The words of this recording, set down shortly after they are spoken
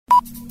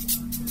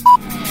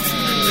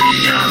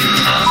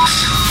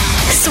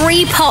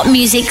3 pop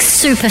music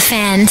super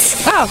fans.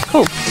 Oh,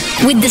 cool.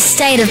 With the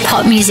state of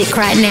pop music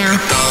right now.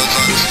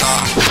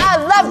 I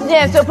love to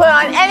dance, so put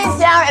on any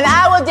sound and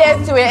I will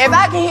dance to it. If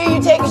I can hear you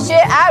take a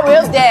shit, I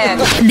will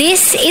dance.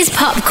 This is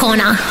Pop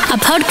Corner, a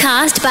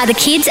podcast by the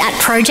kids at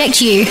Project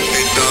U.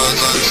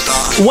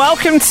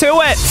 Welcome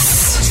to it.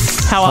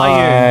 How are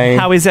you?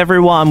 How is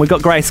everyone? We've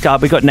got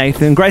Grayscott, we've got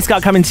Nathan.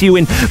 Grayscott coming to you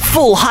in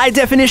full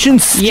high-definition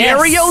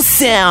stereo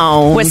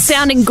sound. We're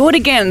sounding good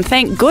again,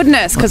 thank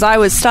goodness, because I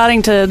was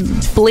starting to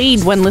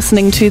bleed when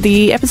listening to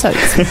the episodes.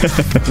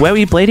 Where were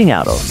you bleeding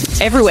out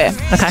of? Everywhere.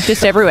 Okay.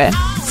 Just everywhere.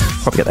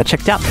 Probably get that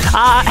checked out.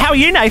 How are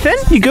you, Nathan?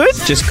 You good?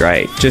 Just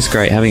great.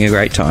 Having a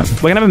great time.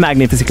 We're going to have a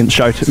magnificent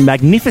show.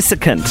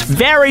 Magnificent.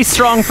 Very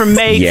strong from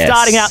me. Yes.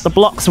 Starting out the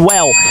blocks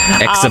well.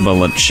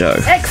 Excellent show.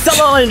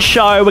 Excellent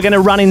show. We're going to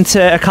run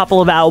into a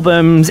couple of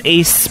albums.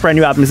 East's brand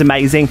new album is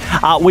amazing.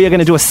 We are going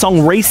to do a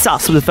song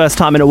resus for the first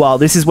time in a while.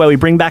 This is where we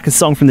bring back a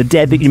song from the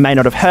dead that you may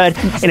not have heard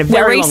in a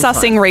very long time. We're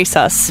resussing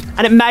resus.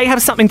 And it may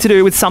have something to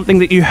do with something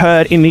that you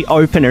heard in the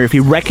opener. If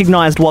you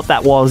recognised what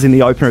that was in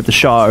the opener of the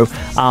show,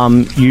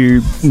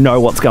 you know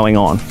what's going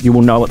on. You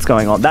will know what's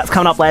going on. That's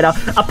coming up later.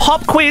 A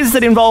pop quiz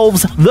that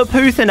involves the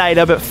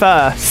Puthinator, but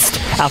first,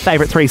 our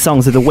favourite 3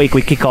 songs of the week.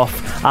 We kick off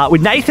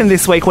with Nathan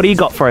this week. What do you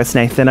got for us,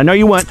 Nathan? I know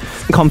you weren't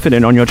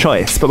confident on your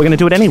choice, but we're going to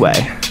do it anyway.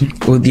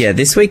 Well, yeah,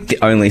 this week the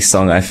only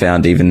song I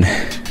found even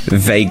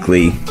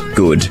vaguely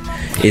good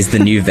is the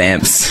new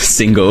VAMPS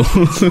single,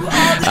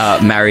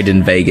 Married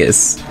in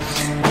Vegas.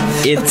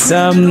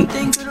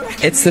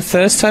 It's the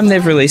first time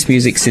they've released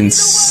music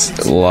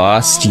since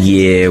last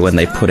year when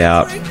they put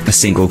out a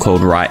single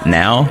called Right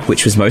Now,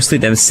 which was mostly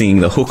them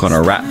singing the hook on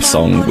a rap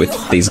song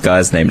with these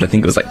guys named, I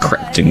think it was like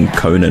Crepton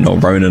Conan or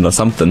Ronan or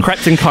something.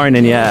 Crepton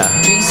Conan, yeah.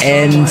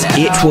 And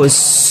it was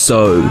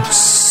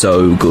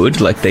so good.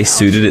 Like, they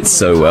suited it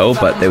so well,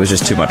 but there was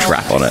just too much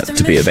rap on it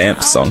to be a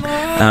VAMPS song.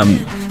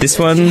 This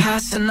one,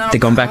 they've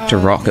gone back to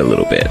rock a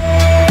little bit.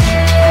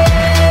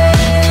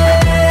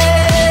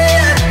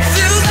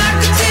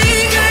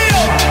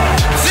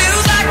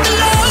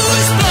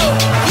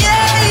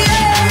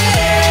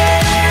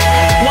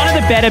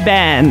 Better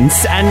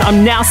bands, and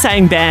I'm now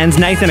saying bands.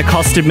 Nathan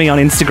accosted me on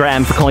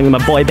Instagram for calling them a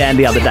boy band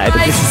the other day,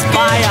 but this is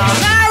fire.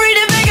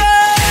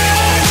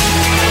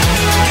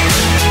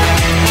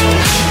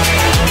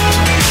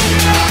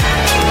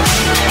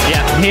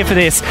 Yeah, I'm here for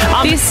this.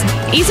 This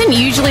isn't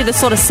usually the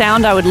sort of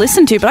sound I would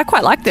listen to, but I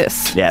quite like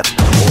this. Yeah.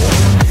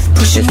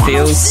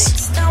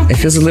 It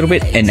feels a little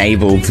bit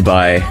enabled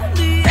by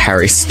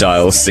Harry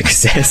Styles'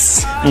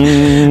 success.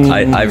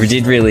 I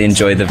did really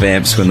enjoy the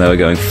Vamps when they were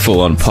going full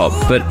on pop,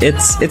 but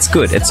it's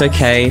good. It's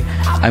okay.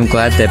 I'm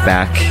glad they're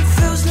back.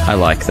 I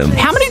like them.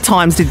 How many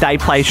times did they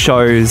play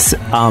shows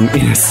in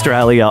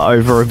Australia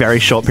over a very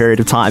short period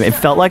of time? It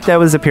felt like there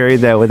was a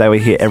period there where they were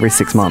here every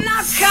 6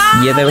 months.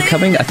 Yeah, they were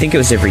coming, I think it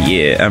was every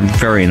year. I'm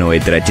very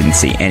annoyed that I didn't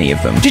see any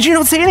of them. Did you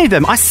not see any of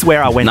them? I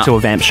swear I went to a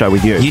Vamp show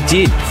with you. You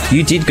did.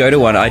 You did go to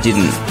one. I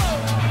didn't.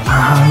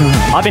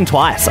 I've been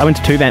twice. I went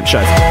to 2 Vamp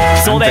shows.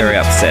 I'm very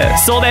upset.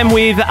 Saw them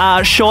with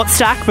Short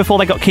Stack before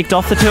they got kicked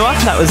off the tour.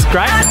 That was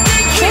great.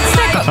 Short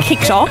Stack got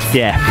kicked off?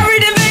 Yeah.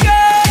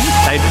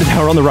 They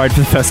were on the road for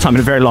the first time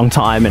in a very long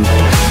time and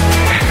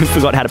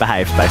forgot how to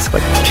behave,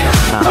 basically.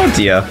 Oh,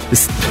 dear.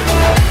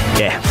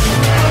 Yeah.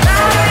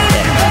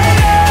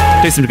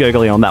 Do some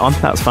googly on that one.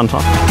 That was a fun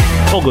time.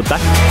 All good, though.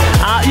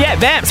 Yeah,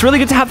 Vamps, really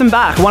good to have them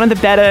back. One of the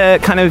better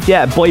kind of,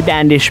 boy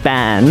bandish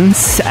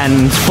bands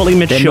and fully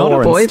mature. They're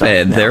not a boy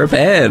band, they're a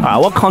band. All right,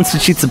 what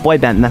constitutes a boy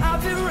band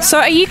then? So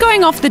are you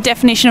going off the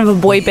definition of a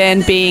boy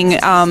band being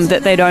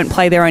that they don't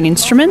play their own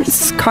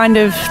instruments kind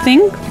of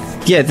thing?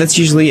 Yeah, that's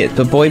usually it.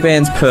 The boy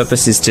band's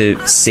purpose is to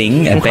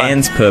sing, and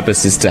band's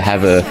purpose is to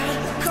have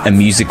a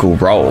musical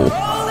role.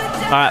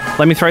 All right,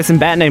 let me throw some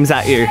band names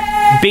at you.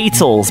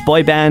 Beatles,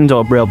 boy band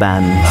or real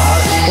band?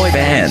 Boy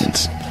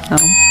band. Oh.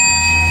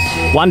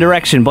 One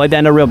Direction, boy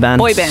band or real band?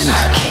 Boy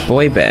band.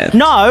 Boy band.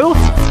 No,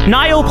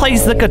 Niall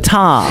plays the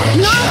guitar.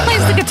 Niall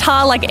plays the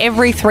guitar like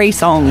every 3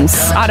 songs.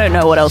 I don't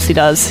know what else he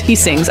does. He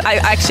sings.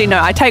 I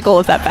take all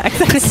of that back.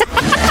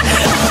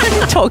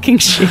 Talking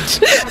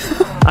shit.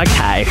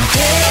 Okay.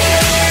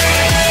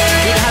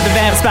 Good to have the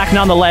Vamps back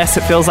nonetheless.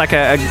 It feels like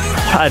a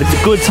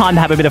good time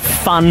to have a bit of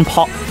fun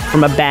pop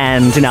from a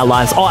band in our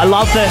lives. Oh, I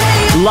love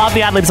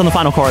the ad-libs on the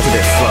final chorus of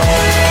this as well.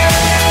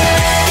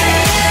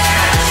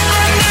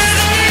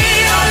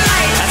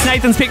 That's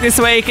Nathan's pick this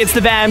week. It's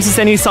the Vamps. It's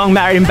their new song,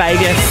 Married in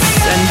Vegas.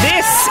 And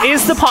this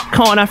is the Pop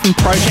Corner from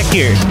Project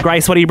U.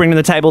 Grace, what are you bringing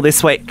to the table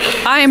this week?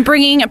 I am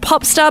bringing a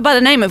pop star by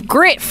the name of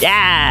Griff.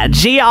 Yeah,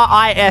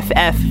 Griff.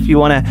 If you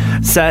want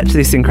to search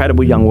this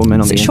incredible young woman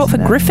on the internet. Is it short for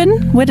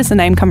Griffin? Where does the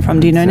name come from?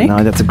 Do you know, Nick?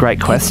 No, that's a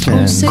great question.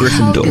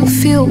 Gryffindor.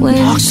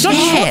 It's not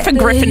short for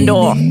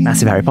Gryffindor.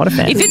 Massive Harry Potter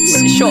fan. If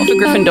it's short for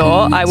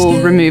Gryffindor, I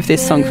will remove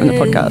this song from the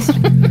podcast.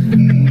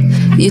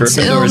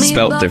 Gryffindor is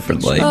spelt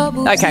differently.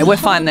 Okay, we're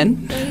fine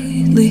then.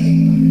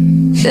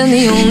 And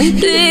the only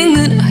thing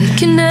that I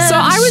So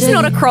I was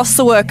not across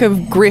the work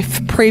of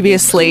Griff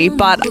previously,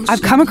 but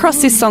I've come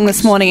across this song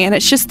this morning and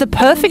it's just the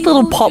perfect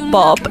little pop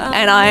bop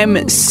and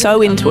I'm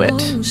so into it.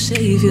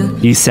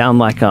 You sound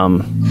like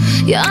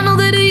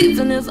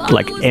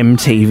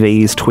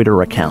MTV's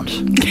Twitter account.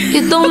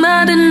 It don't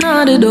matter,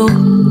 not at all.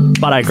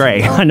 But I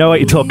agree. I know what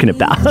you're talking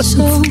about.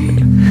 However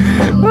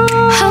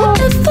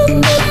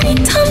many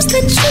times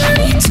that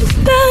you need to,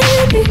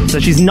 baby. So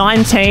she's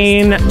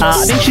 19.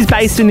 I think she's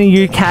based in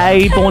the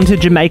UK, born to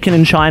Jamaican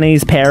and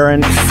Chinese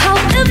parents,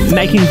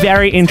 making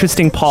very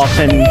interesting pop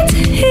and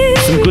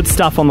some good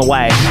stuff on the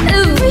way.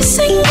 Every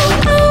single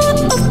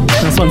hour of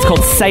This one's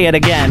called Say It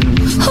Again.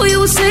 oh, you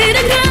will say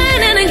it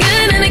again and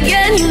again and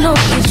again, you know,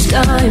 each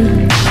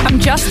time. I'm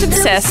just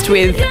obsessed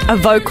with a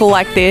vocal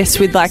like this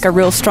with like a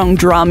real strong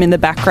drum in the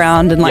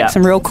background and like Yeah.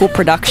 some real cool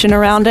production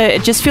around it.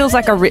 It just feels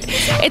like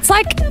it's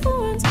like,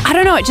 I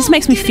don't know, it just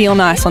makes me feel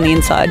nice on the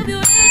inside.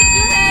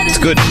 It's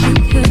good.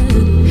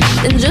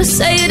 And just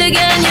say it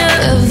again,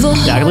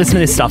 Yeah, I can listen to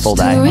this stuff all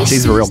day.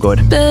 She's real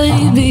good.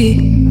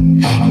 baby.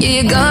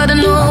 You gotta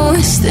know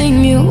this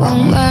thing you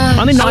want.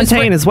 Only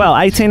 19 as well.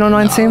 18 or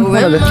 19?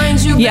 One of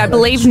the- Yeah, I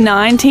believe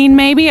 19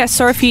 maybe. I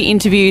saw a few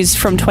interviews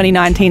from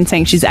 2019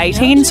 saying she's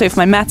 18, so if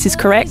my maths is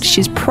correct,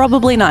 she's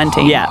probably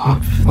 19. Yeah. I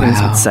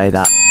would say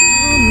that.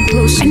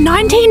 And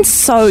 19's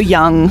so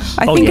young.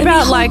 I think yeah.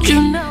 about like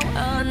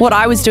what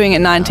I was doing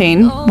at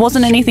 19.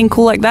 Wasn't anything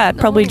cool like that.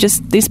 Probably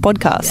just this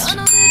podcast.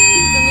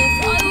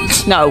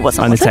 No, it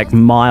wasn't. I'm going to take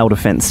mild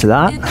offence to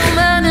that.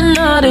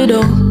 Not at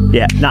all.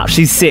 Yeah, no,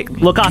 she's sick.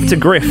 Look after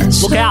Griff.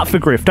 Look out for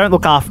Griff. Don't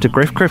look after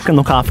Griff. Griff can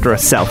look after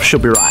herself. She'll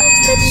be right.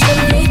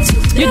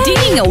 You're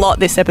digging a lot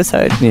this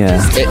episode. Yeah.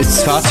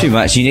 It's far too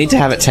much. You need to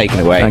have it taken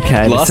away.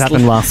 Okay, this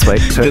happened last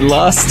week The too.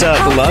 last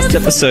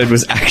episode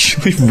was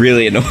actually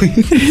really annoying.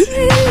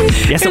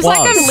 Yes, It was like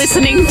I'm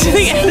listening to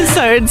the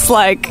episodes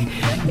like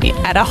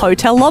at a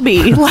hotel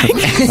lobby. Like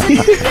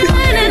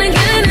Again and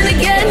again and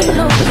again, you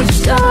know,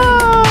 each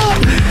time.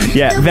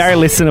 Yeah, very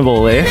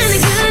listenable,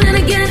 this. Again and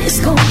again, it's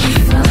gonna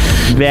be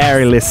fine.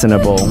 Very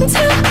listenable.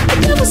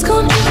 It was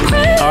gonna be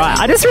great. All right,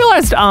 I just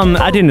realised,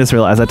 I didn't just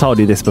realise, I told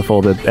you this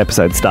before the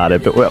episode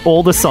started, but we're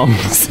all the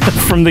songs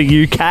from the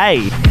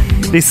UK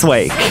this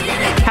week.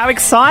 How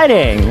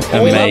exciting.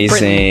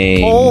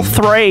 Amazing. All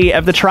three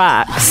of the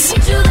tracks.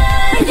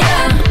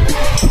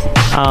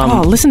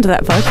 oh, listen to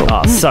that vocal.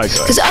 Oh, so good.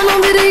 Cause I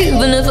know that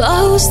even if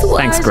I was the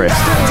Thanks, Griff.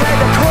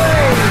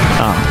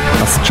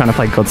 I was trying to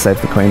play God Save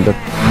the Queen, but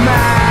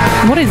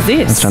What is I was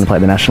this? trying to play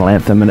the national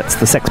anthem, and it's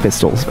the Sex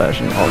Pistols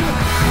version of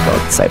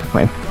God Save the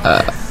Queen.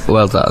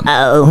 Well done.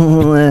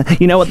 Oh,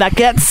 you know what that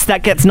gets?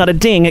 That gets not a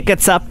ding, it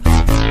gets up.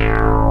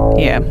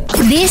 Yeah.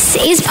 This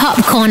is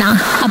Pop Corner,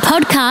 a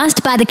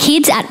podcast by the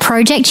kids at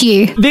Project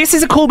U. This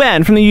is a cool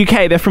band from the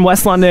UK. They're from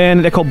West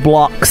London. They're called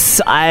Blocks.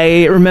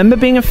 I remember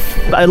being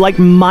a like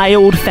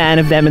mild fan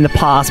of them in the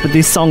past, but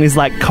this song is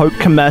like Coke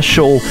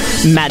commercial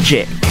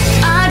magic.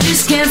 I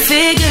just can't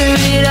figure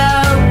it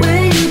out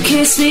when you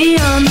kiss me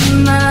on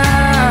the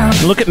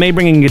mouth. Look at me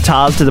bringing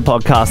guitars to the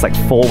podcast like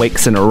 4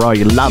 weeks in a row.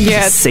 You love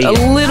Yeah, to it's see a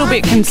it. little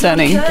bit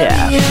concerning.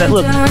 Yeah, but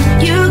look,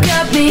 You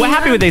got me. we're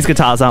happy with these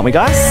guitars, aren't we,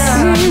 guys?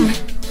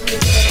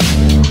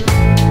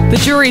 The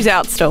jury's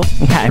out still.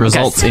 Okay.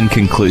 Results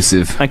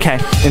inconclusive. Okay,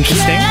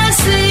 interesting. I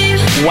sleep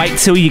Wait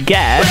till you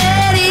get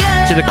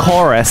to the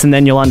chorus and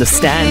then you'll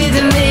understand.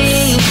 to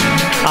me.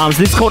 So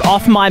this is called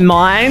Off My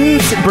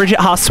Mind. Bridget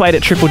Hustwaite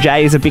at Triple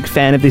J is a big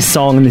fan of this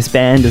song and this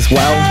band as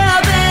well.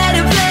 A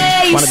better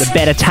place. One of the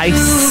better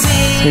tastes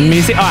in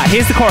music. All right,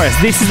 here's the chorus.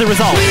 This is the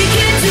result. We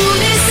can do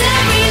this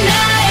every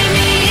night.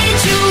 Me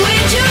and you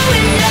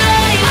and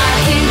I.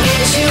 I can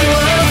get you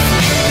up,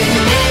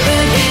 but never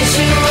get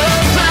you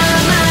off my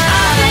mind. I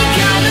think I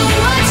know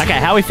what Okay,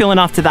 how are we feeling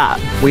after that?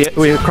 We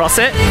across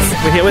it?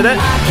 We're here with it? I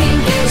can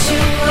get you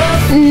up.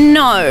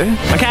 No.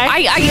 Okay.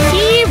 I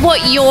hear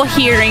what you're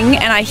hearing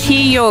and I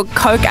hear your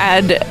Coke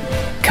ad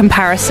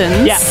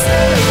comparisons. Yeah.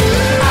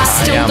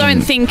 Still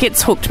don't think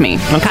it's hooked me.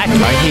 Okay.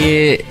 I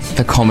hear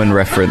the common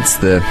reference,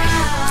 the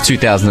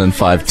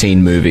 2005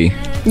 teen movie.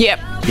 Yep.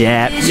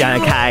 Yeah,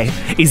 okay.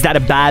 Is that a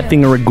bad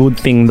thing or a good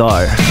thing,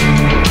 though?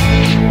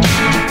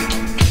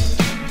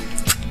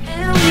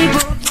 And we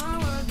both know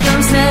what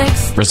comes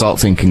next.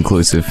 Results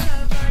inconclusive.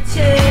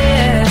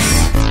 Yes.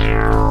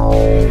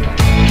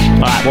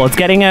 All right, well, it's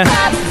getting a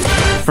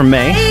from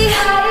me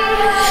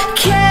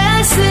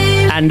Can't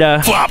sleep. and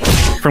a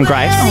from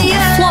Grace.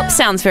 Flop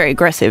sounds very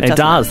aggressive, It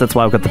doesn't does. That's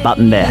why I've got the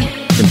button there.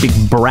 The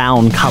big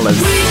brown colours.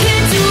 We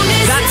can do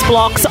this. That's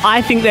Blocks.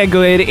 I think they're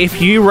good.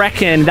 If you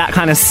reckon that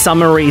kind of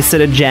summery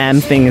sort of jam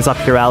thing is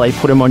up your alley,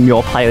 put them on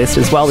your playlist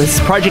as well. This is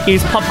Project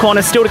U's Pop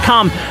Corner still to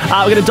come.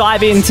 We're going to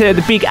dive into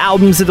the big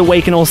albums of the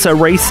week and also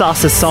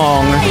resus a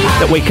song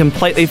that we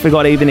completely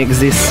forgot even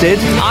existed.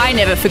 I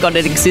never forgot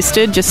it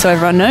existed, just so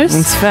everyone knows.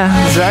 It's fair.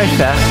 It's very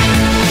fair.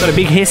 Got a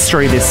big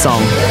history, this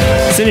song.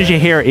 As soon as you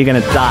hear it, you're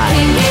going to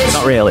die.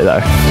 Not really,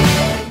 though.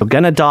 You're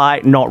going to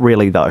die. Not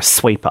really, though.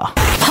 Sweeper.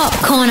 Pop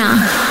Corner,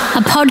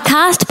 a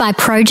podcast by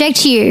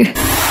Project U.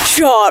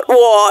 Shot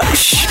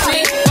watch.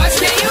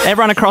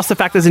 Everyone across the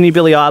fact there's a new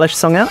Billie Eilish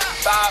song out?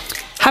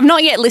 Have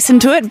not yet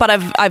listened to it, but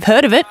I've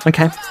heard of it.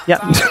 Okay.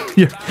 Yep.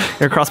 You're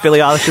across Billie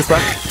Eilish as well.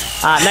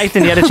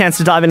 Nathan, you had a chance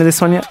to dive into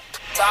this one yet?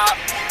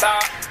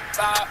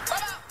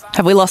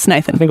 Have we lost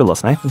Nathan? I think we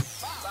lost Nathan.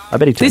 I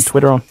bet he turned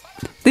Twitter on.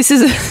 This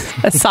is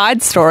a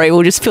side story.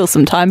 We'll just fill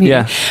some time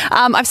here. Yeah.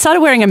 I've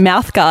started wearing a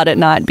mouth guard at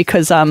night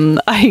because you're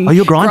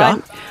a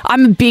grinder?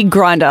 I'm a big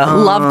grinder.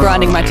 Love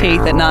grinding my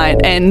teeth at night.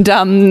 And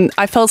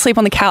I fell asleep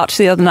on the couch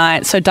the other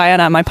night. So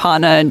Diana, my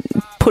partner,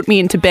 put me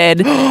into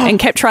bed and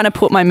kept trying to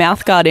put my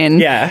mouth guard in.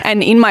 Yeah.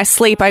 And in my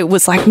sleep, I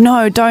was like,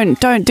 no, don't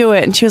do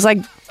it. And she was like,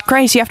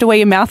 Grace, you have to wear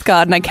your mouth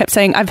guard. And I kept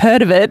saying, I've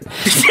heard of it.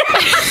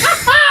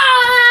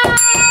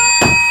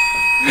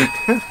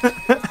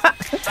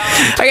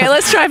 Okay,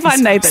 let's try and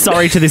find Nathan.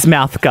 Sorry to this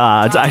mouth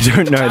guard. I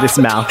don't know this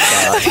mouth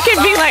guard. I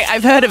kept being like,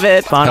 I've heard of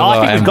it. Fine. Hello, I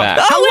think we've I'm got.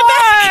 back. Oh, we're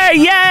back.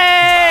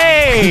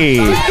 Yay!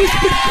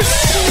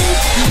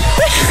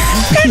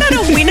 We're not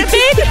a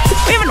Winnipeg.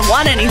 We haven't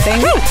won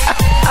anything.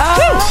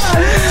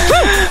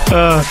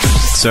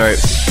 So,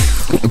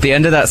 at the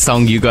end of that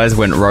song, you guys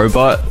went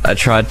robot. I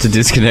tried to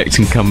disconnect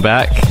and come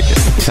back.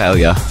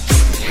 Failure.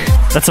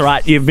 That's all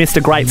right. You've missed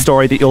a great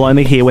story that you'll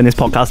only hear when this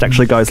podcast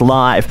actually goes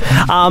live.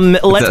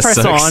 Let's That's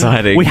press so on.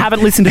 exciting. We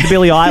haven't listened to the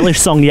Billie Eilish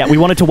song yet. We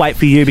wanted to wait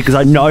for you because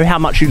I know how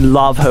much you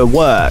love her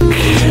work.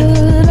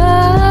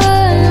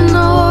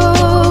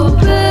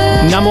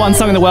 Number one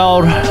song in the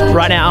world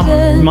right now,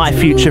 My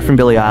Future from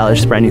Billie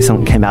Eilish. Brand new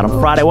song that came out on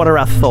Friday. What are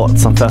our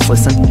thoughts on first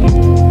listen?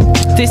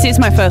 This is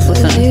my first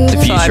listen.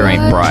 The future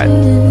ain't bright.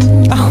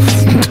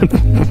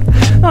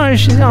 Oh,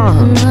 she's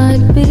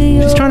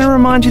trying to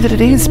remind you that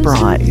it is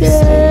bright. You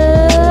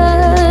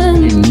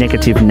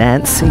negative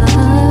Nancy.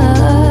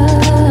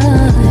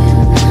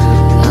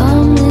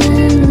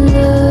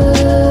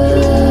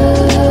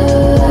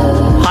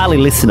 Highly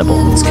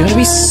listenable. It's going to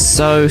be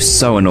so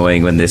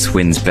annoying when this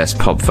wins Best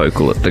Pop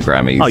Vocal at the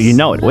Grammys. Oh, you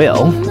know it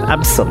will.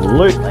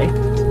 Absolutely.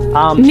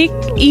 Nick,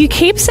 you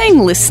keep saying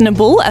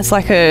listenable as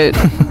like a...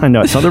 I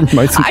know, it's not the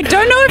most I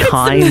don't know if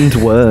kind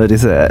word,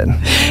 is it?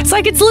 it's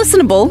like it's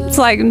listenable. It's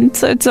like,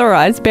 it's all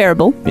right. It's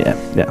bearable. Yeah,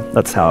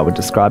 that's how I would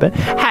describe it.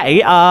 Hey,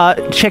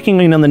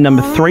 checking in on the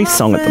number 3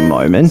 song at the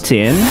moment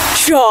in...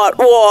 Shot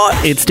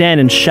what? It's Dan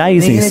and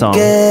Shay's new song.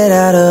 Get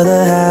out of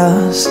the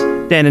house.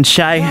 Dan and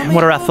Shay,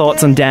 what are our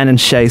thoughts on Dan and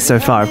Shay so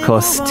far? Of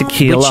course,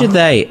 Tequila. Which are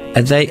they?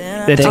 Are they?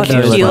 They're those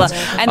Tequila. ones.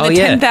 And Oh, the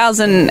yeah.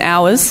 10,000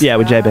 hours. Yeah,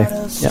 with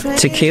JB. Yeah.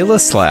 Tequila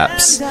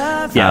slaps.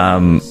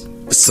 Yeah.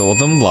 Saw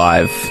them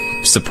live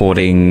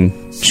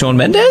supporting Shawn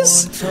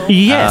Mendes.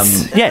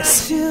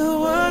 Yes.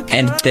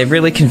 And they're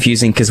really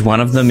confusing because one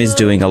of them is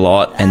doing a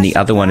lot and the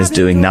other one is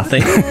doing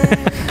nothing.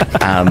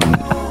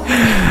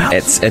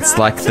 It's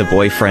like the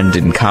boyfriend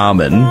in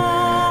Carmen.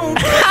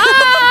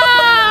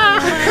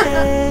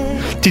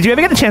 Did you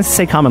ever get the chance to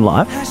see Carmen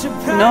live?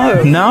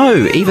 No. No,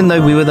 even though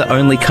we were the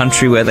only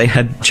country where they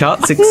had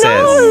chart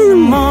success.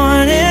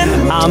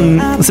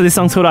 So this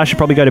song's called I Should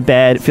Probably Go to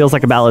Bed. It feels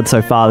like a ballad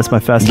so far. This is my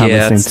first time Yeah,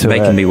 listening it's to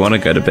making it. me want to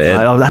go to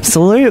bed. Oh,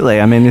 absolutely.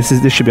 I mean, this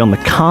should be on the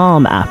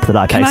Calm app that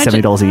I pay Can I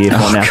 $70 a year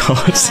for now.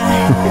 God.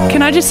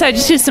 Can I just say,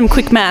 just do some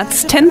quick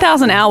maths.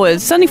 10,000 hours.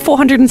 It's only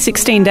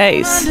 416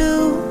 days.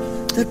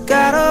 Look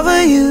out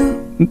over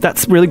you.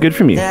 That's really good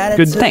from you.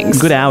 Good, Thanks.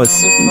 Good hours.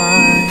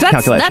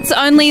 Calculation. That's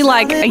only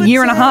like a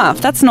year and a half.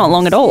 That's not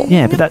long at all.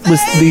 Yeah, but that was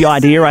the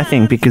idea, I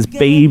think, because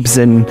Biebs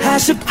and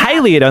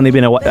Hayley had only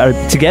been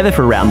together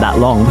for around that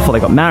long before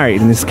they got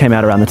married, and this came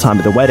out around the time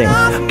of the wedding.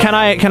 Can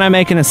I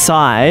make an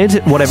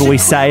aside? Whatever we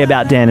say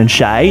about Dan and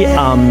Shay,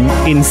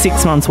 in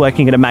 6 months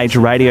working at a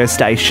major radio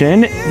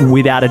station,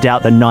 without a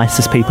doubt, the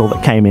nicest people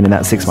that came in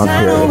that 6 month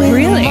period.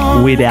 Really?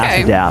 Without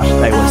Okay. a doubt,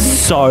 they were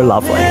so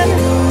lovely.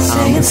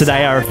 So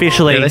they are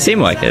officially. Yeah, they seem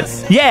like it.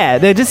 Yeah,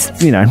 they're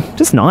just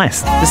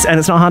nice. And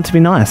it's not hard to be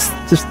nice.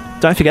 Just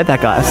don't forget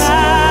that, guys.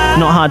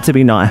 Not hard to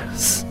be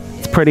nice.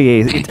 It's pretty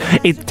easy.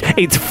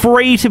 It's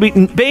free to be...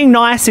 Being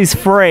nice is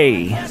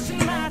free.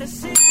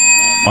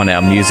 On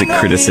our music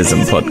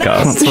criticism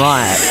podcast. That's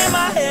right.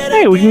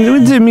 Hey, we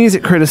can do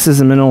music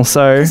criticism and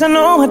also I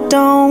know I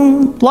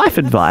don't life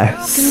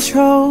advice.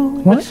 control.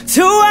 What?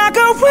 To walk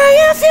away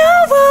if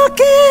you're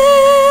walking.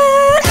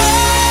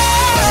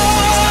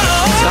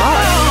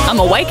 I'm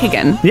awake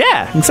again.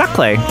 Yeah,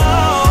 exactly.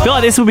 I feel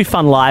like this will be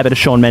fun live at a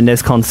Shawn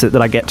Mendes concert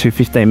that I get to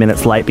 15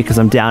 minutes late because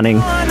I'm downing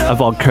a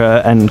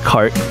vodka and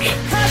Coke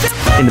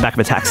in the back of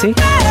a taxi. I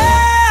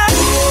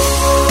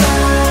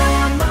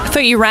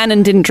thought you ran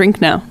and didn't drink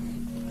now.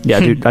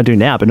 Yeah, I do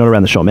now, but not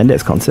around the Shawn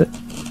Mendes concert.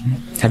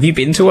 Have you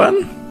been to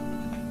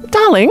one?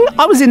 Darling,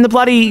 I was in the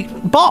bloody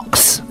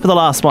box for the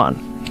last one.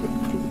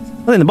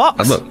 I was in the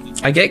box. Look,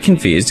 I get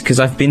confused because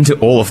I've been to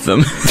all of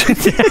them.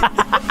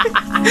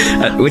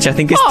 Which I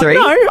think is 3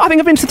 No, I think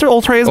I've been to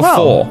all 3 as or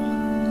well.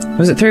 4.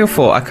 Was it 3 or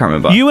 4? I can't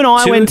remember. You and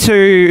I went to.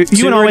 You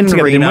two and I were went in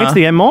together. Arena. We went to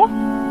the Enmore.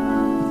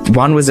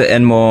 One was at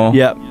Enmore.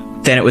 Yep.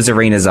 Then it was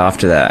arenas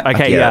after that.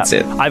 Okay, yeah, yeah. that's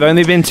it. I've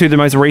only been to the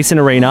most recent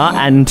arena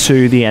and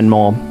to the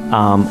Enmore.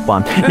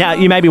 one. Now,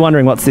 you may be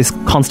wondering what's this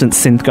constant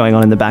synth going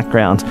on in the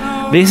background.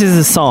 This is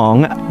a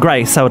song,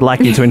 Grace, I would like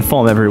you to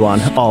inform everyone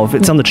of.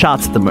 It's on the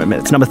charts at the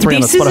moment. It's number 3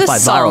 on the Spotify This is a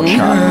song viral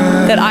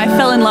chart. that I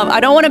fell in love. I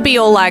don't want to be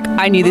all like,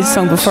 I knew this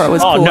song before it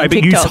was Oh, cool no, on but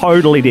you TikTok.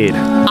 totally did.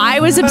 I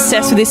was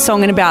obsessed with this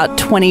song in about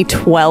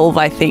 2012,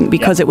 I think,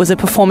 because it was a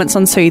performance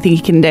on So You Think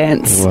You Can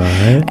Dance. What?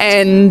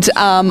 And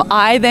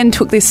I then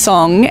took this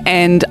song,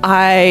 and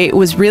I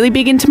was really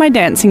big into my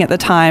dancing at the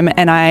time,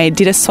 and I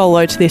did a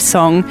solo to this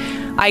song.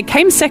 I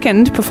came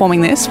second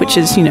performing this, which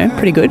is,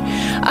 pretty good.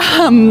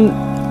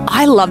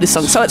 I love this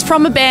song. So it's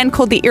from a band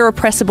called The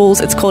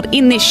Irrepressibles. It's called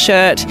In This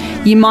Shirt.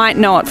 You might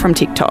know it from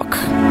TikTok.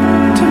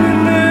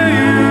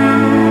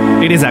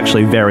 It is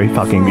actually very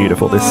fucking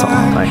beautiful, this song.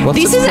 Mate. What's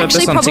This its is purpose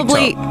actually on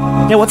probably...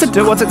 TikTok? Yeah, what's it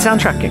do? What's it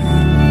soundtracking?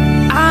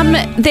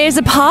 There's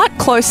a part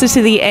closer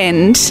to the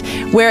end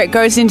where it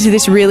goes into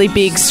this really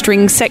big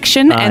string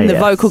section and the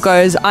yes. vocal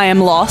goes, I am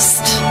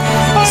lost.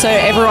 So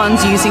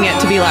everyone's using it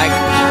to be like,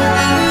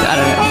 I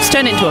don't know, it's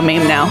turned into a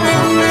meme now.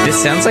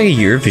 This sounds like a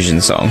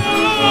Eurovision song.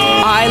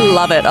 I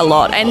love it a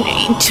lot. And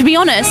to be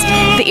honest,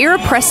 the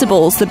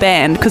Irrepressibles, the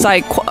band, because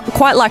I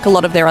quite like a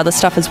lot of their other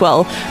stuff as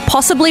well,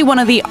 possibly one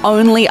of the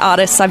only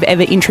artists I've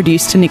ever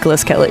introduced to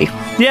Nicholas Kelly.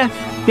 Yeah,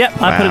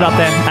 I put it up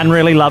there and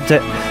really loved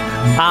it.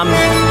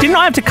 Didn't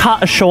I have to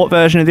cut a short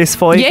version of this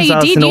for you? Yeah, 'cause you I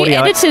was did. an You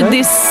audio edited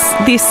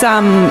expert? this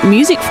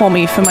music for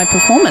me for my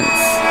performance.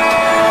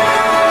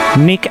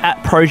 Nick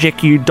at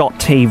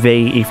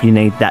projectu.tv if you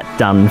need that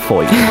done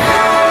for you.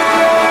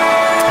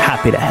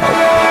 Happy to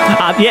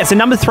help. So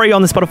number 3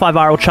 on the Spotify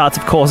viral charts,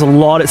 of course,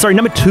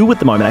 number 2 at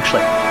the moment,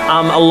 actually.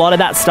 A lot of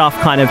that stuff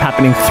kind of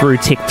happening through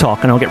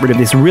TikTok, and I'll get rid of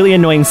this really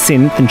annoying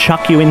synth and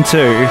chuck you into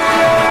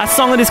a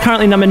song that is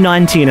currently number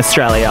 90 in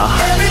Australia.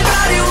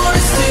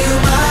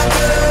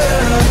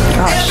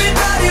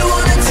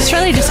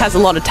 Australia just has a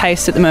lot of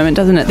taste at the moment,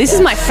 doesn't it? This is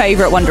my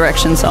favourite One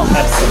Direction song.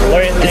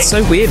 It's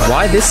so weird.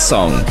 Why this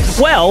song?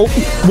 Well,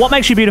 What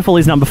Makes You Beautiful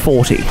is number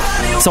 40.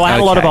 So I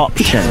had a lot of Okay.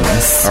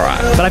 options. All right.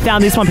 But I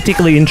found this one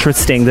particularly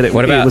interesting that it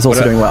was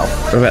also doing well.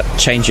 What about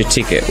Change Your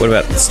Ticket? What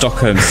about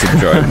Stockholm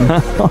Syndrome?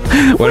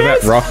 What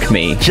about Rock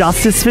Me?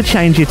 Justice for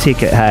Change Your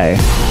Ticket, hey.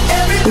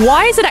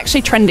 Why is it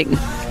actually trending?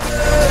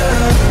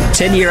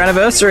 10-year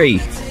anniversary.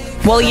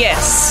 Well,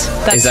 yes,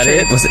 that's Is that true.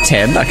 it? Was it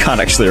 10? I can't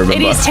actually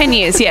remember. It is 10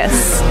 years,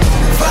 yes.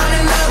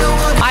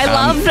 I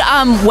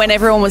loved when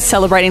everyone was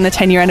celebrating the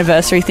 10-year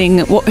anniversary thing.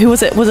 Who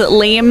was it? Was it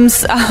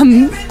Liam's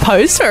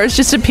post where it's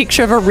just a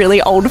picture of a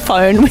really old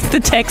phone with the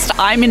text,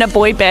 I'm in a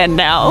boy band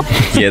now?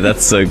 Yeah,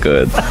 that's so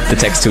good. The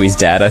text to his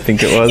dad, I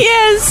think it was.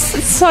 Yes,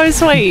 it's so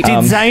sweet. Did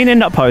Zayn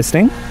end up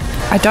posting?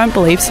 I don't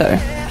believe so. I'll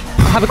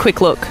have a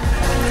quick look.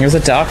 It was a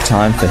dark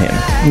time for him.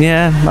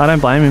 Yeah, I don't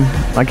blame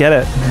him. I get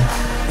it.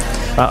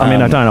 I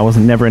mean, I don't. I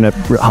wasn't never in a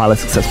highly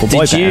successful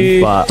boy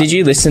band. But Did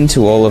you listen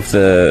to all of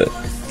the,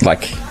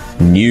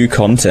 new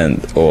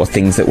content or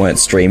things that weren't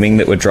streaming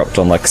that were dropped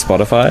on,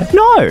 Spotify?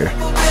 No.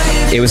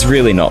 It was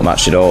really not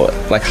much at all.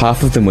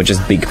 Half of them were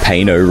just Big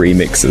Pano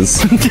remixes.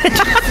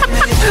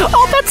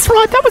 Oh, that's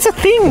right. That was a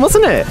thing,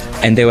 wasn't it?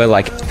 And there were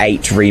 8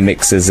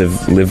 remixes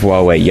of Live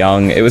While We're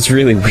Young. It was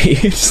really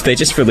weird. They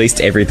just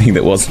released everything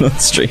that wasn't on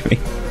streaming.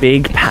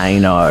 Big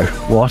Pano.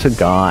 What a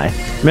guy.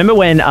 Remember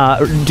when,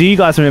 do you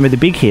guys remember the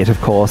big hit, of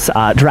course,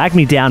 Drag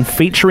Me Down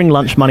featuring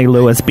Lunch Money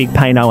Lewis, Big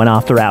Pano and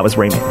After Hours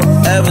remix?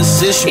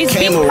 Is Big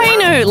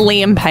Pano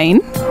Liam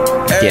Payne?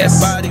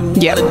 Yes.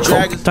 Yep,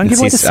 cool. Don't give It's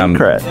away the his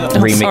secret.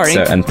 remixer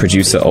sorry. and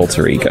producer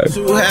alter ego.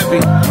 Too happy.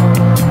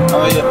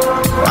 Oh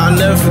yeah. I'll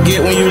never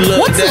forget when you looked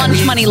What's at Lunch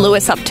me. Money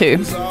Lewis up to?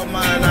 All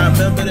mine, I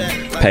remember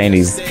that. Paying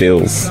his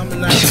bills.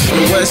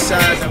 West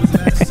side, that was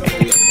like some of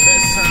your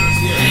best times,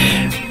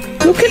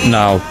 yeah. Look at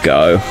Niall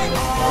go.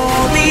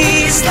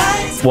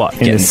 What, in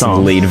Getting this some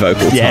song? lead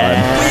vocal time.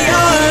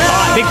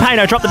 Yeah. Big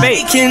Pano, drop the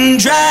beat. Can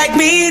drag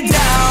me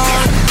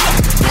down.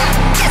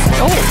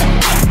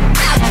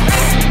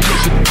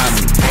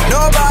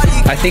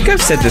 I think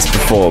I've said this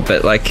before,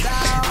 but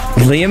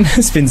Liam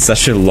has been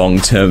such a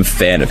long-term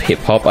fan of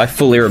hip-hop. I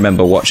fully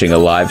remember watching a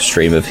live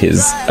stream of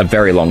his a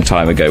very long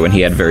time ago when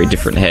he had very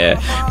different hair,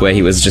 where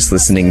he was just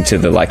listening to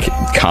the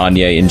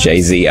Kanye and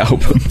Jay-Z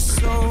album.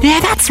 Yeah,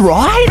 that's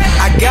right.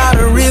 I got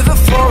a river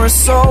for a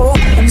soul.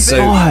 So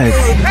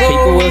God.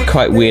 people were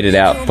quite weirded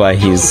out by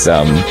his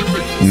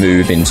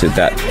move into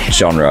that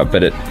genre,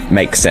 but it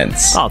makes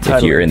sense Oh, if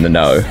totally. you're in the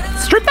know.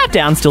 Strip That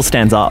Down still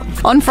stands up.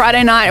 On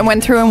Friday night, I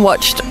went through and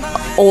watched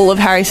all of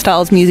Harry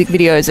Styles' music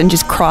videos and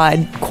just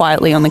cried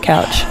quietly on the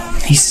couch.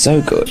 He's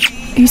so good.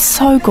 He's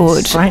so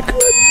good. Right.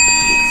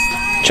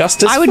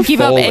 Justice I would for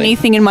give up Falling.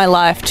 anything in my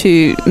life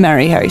to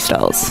marry Harry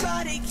Styles.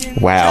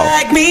 Wow.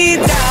 Drag me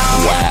down.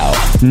 Wow.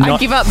 I'd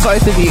give up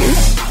both of you.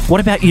 What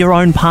about your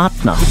own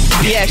partner?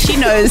 Yeah, she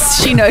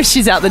knows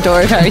she's out the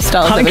door if Harry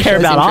Styles I don't ever care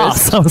shows about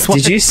interest. us. I was Did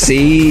wondering- you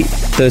see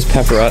those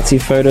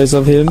paparazzi photos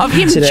of him? Of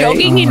him today?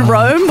 jogging in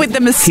Rome with the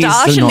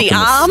moustache and not the the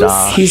arms.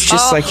 moustache. He's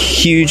just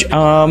huge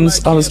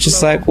arms. I was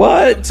just like,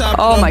 what?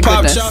 Oh my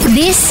goodness.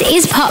 This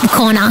is Pop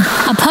Corner,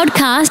 a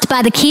podcast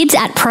by the kids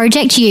at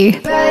Project U.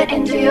 Yeah.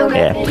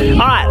 All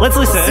right, let's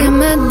listen.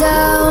 Simmer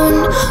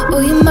down,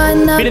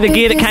 Bit of the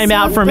gear that came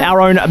out from our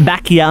own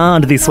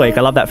backyard this week.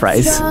 I love that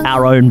phrase.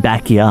 Our own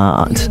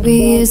backyard. Do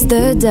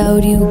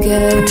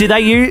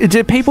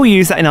people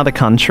use that in other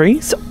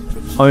countries?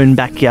 Own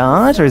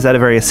backyard, or is that a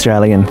very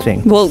Australian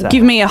thing? Well,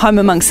 give me a home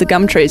amongst the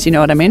gum trees, you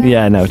know what I mean?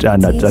 Yeah, no, I do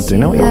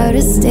know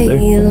what you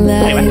mean.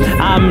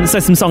 Anyway, so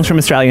some songs from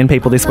Australian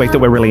people this week that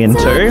we're really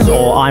into,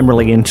 or I'm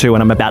really into,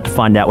 and I'm about to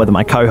find out whether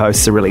my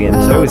co-hosts are really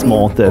into. Is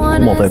more the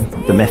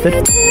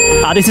method.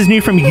 This is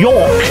new from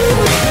York.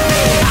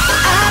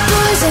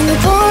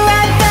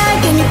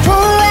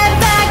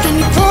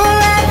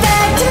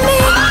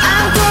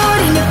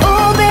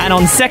 And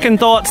on second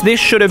thoughts, this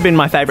should have been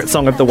my favourite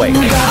song of the week.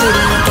 Yeah,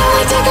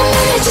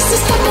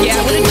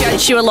 I would have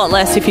judged you a lot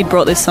less if you'd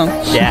brought this song.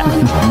 Yeah.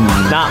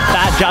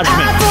 Bad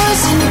judgment.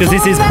 Because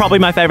this is probably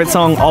my favourite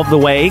song of the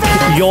week.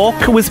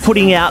 York was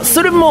putting out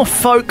sort of more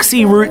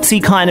folksy,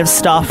 rootsy kind of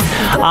stuff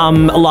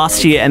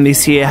last year, and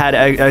this year had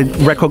a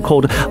record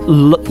called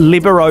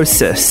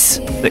Liberosis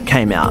that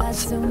came out.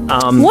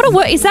 What a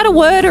word! Is that a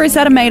word or is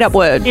that a made-up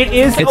word? It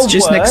is. It's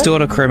just word. next door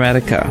to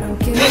Chromatica.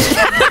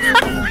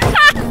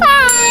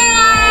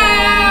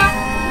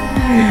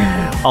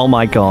 Oh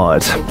my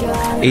god.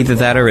 Either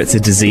that or it's a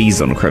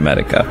disease on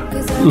Chromatica.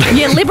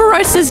 Yeah,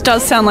 liberosis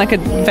does sound like a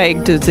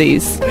vague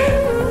disease.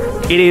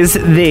 It is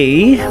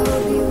the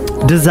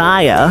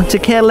desire to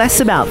care less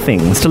about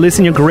things, to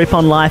loosen your grip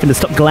on life and to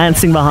stop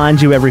glancing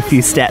behind you every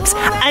few steps.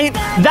 Ain't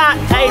that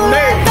a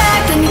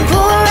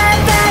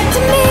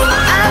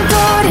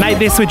move? Made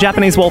this with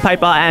Japanese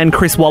Wallpaper and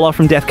Chris Waller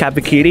from Death Cab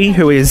for Cutie,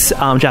 who is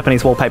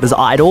Japanese Wallpaper's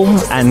idol,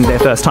 and their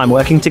first time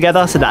working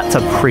together, so that's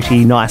a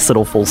pretty nice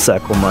little full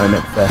circle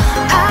moment for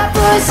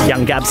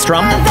young Gab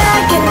Strum.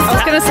 I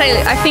was going to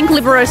say, I think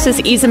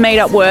liberosis is a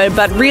made-up word,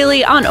 but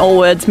really aren't all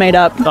words made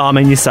up? Oh, I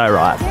mean, you're so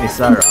right. You're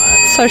so right.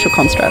 Social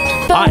construct.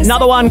 All right,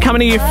 another one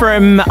coming to you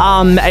from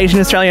Asian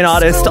Australian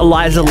artist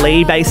Eliza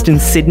Lee, based in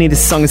Sydney.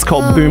 This song is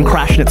called Boom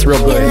Crash, and it's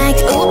real good.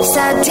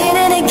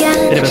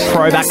 Bit of a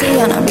throwback.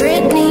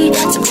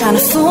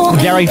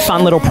 Very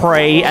fun little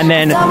pre, and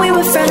then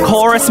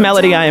chorus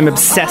melody I am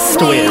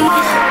obsessed with.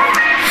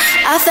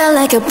 I felt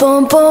like a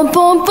boom, boom,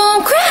 boom,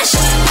 boom crash.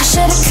 You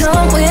should've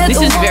come with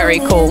This is very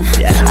cool.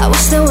 Yeah. I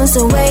wish there was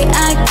a way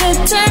I could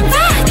turn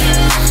back.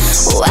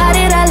 Why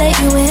did I let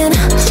you in?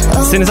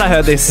 As soon as I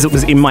heard this, it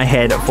was in my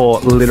head for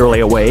literally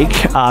a week.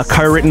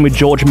 Co-written with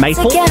George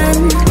Maple.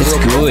 It's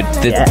good.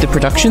 The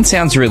production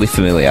sounds really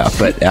familiar,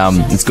 but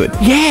it's good.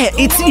 Yeah,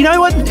 it's, you know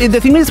what, the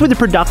thing is with the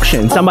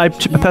production, it's done by a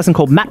person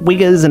called Matt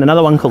Wiggers and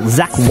another one called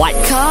Zach White.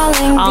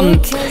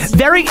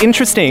 Very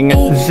interesting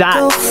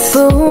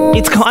that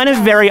it's kind of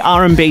very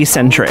R&B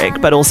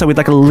centric, but also with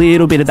like a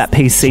little bit of that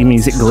PC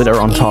music glitter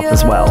on top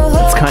as well.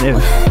 It's kind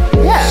of,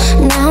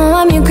 Now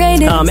I'm your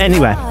greatest.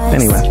 anyway,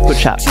 good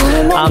chat.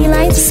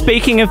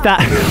 Speaking of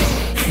that,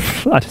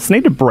 I just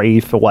need to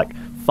breathe for like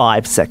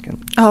 5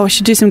 seconds. Oh, we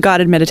should do some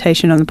guided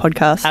meditation on the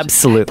podcast.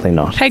 Absolutely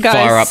not. Hey, guys.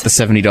 Fire up the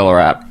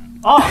 $70 app.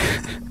 Oh,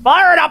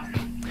 fire it up!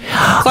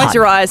 Close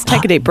your eyes.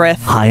 Take a deep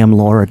breath. I am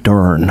Laura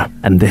Dern,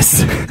 and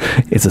this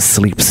is a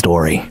sleep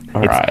story.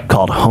 All it's right.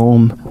 called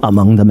Home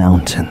Among the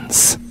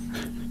Mountains.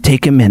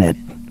 Take a minute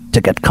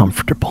to get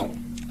comfortable.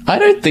 I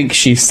don't think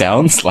she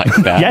sounds like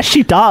that. Yes,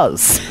 she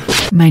does.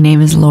 My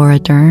name is Laura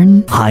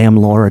Dern. I am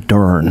Laura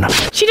Dern.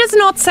 She does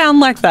not sound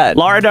like that.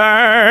 Laura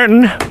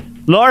Dern!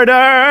 Laura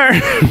Dern!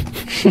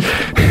 Do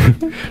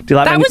you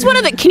like That was one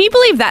of the... Can you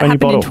believe that when you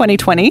happened in bottle.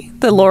 2020?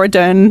 The Laura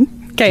Dern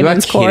Gay You are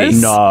Men's kidding.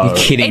 Chorus? No. You're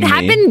kidding It me.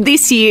 happened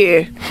this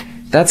year.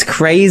 That's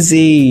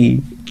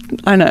crazy.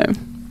 I know.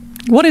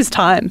 What is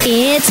time?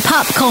 It's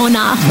Pop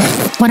Corner.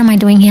 What am I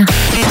doing here?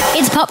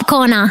 It's Pop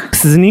Corner.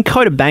 This is a new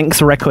Kota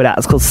Banks record out.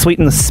 It's called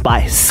Sweeten the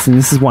Spice, and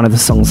this is one of the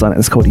songs on it.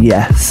 It's called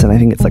Yes, and I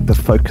think it's like the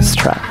focus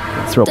track.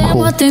 It's real Damn,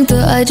 cool. I think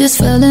that I just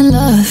fell in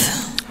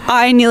love.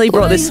 I nearly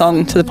brought this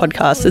song to the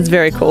podcast. It's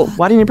very cool.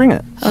 Why didn't you bring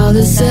it? All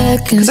the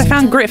seconds. Because I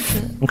found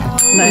Griff.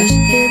 No.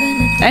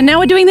 And now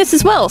we're doing this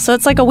as well, so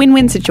it's like a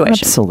win-win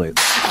situation. Absolutely.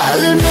 I'll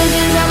admit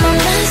it, I'm a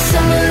mess.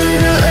 I'm a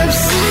little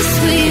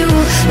obsessed with you.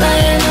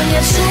 Lying on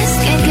your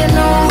chest, can't get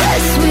no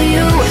rest with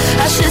you.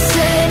 I should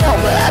say no,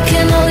 but I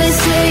can only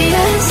say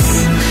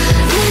yes.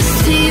 Yes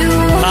to you.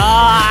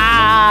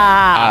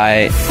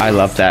 I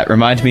love that.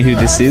 Remind me who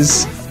this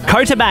is.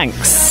 Kota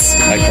Banks,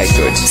 Okay,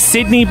 good.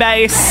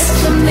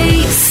 Sydney-based For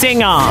me,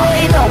 singer,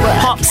 say no, but I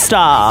pop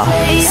star,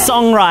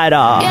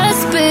 songwriter,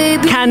 yes,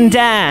 baby. can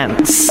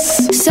dance,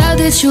 Sad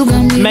that you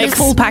got me. makes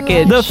full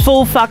package. the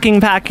full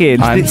fucking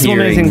package. I'm This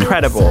woman is hearing-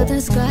 incredible.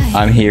 The sky.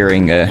 I'm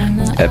hearing a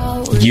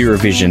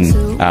Eurovision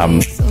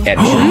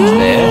entrant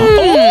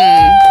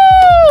there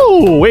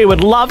Ooh, we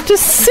would love to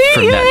see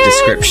from it. that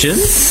description.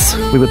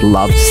 We would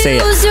love to see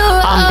it. Close your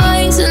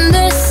eyes and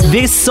listen.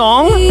 This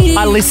song,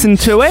 I listened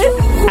to it,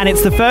 and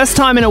it's the first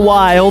time in a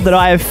while that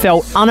I have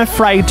felt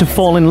unafraid to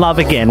fall in love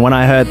again when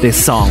I heard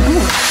this song.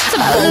 It's a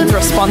bold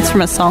response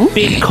from a song.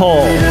 Big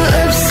call.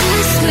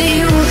 Obsessed with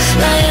you.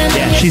 Lying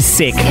Yeah, she's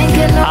sick. Can't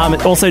get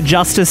no Also,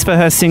 justice for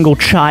her single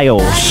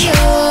child.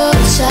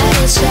 yours.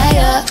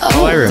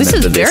 Oh, I remember This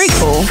is very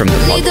cool. from the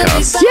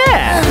podcast.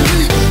 Yeah.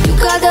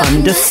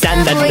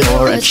 Understand that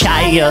you're a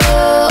child.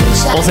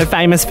 Also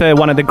famous for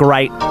one of the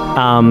great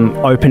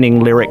opening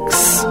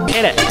lyrics.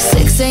 Get it?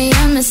 6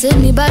 a.m. in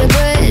Sydney by the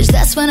bridge.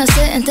 That's when I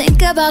sit and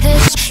think about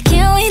it.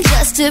 Can we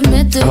just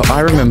admit to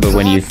I remember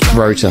when you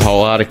wrote a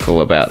whole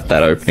article about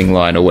that opening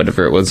line or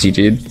whatever it was you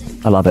did.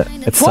 I love it.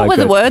 It's What so were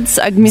good. the words?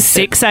 I missed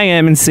it. 6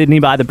 a.m. in Sydney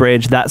by the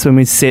bridge. That's when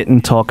we sit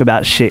and talk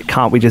about shit.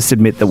 Can't we just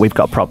admit that we've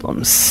got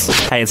problems?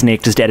 Hey, it's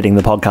Nick, just editing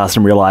the podcast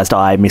and realised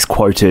I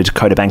misquoted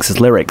Kota Banks'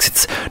 lyrics.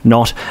 It's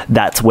not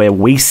that's where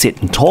we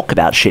sit and talk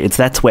about shit. It's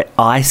that's where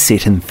I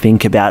sit and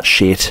think about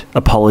shit.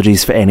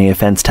 Apologies for any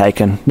offence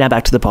taken. Now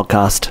back to the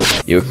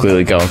podcast. You were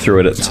clearly going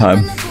through it at the time.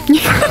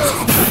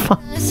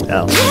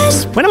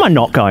 When am I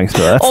not going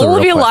through it? That's the All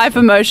of real your question. life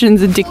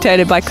emotions are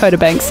dictated by Kota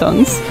Banks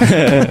songs.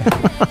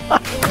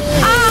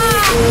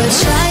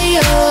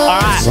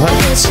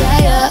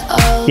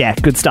 Yeah,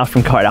 good stuff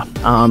from Kota.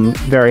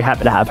 Very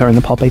happy to have her in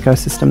the pop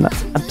ecosystem.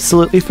 That's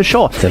absolutely for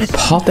sure. The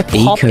pop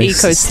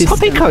ecosystem. Pop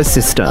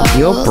ecosystem.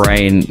 Your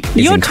brain is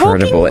You're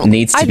incredible. talking- It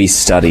needs to be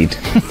studied.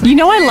 You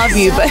know I love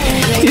you, but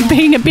you're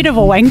being a bit of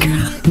a wanker.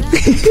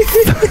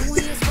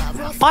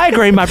 I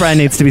agree my brain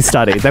needs to be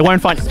studied. They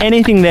won't find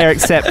anything there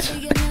except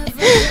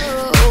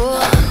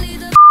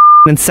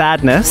and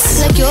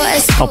sadness.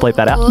 I'll bleep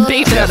that out.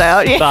 Beat that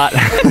out, yeah.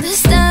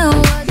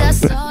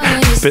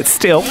 But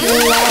still.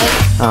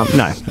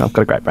 No, I've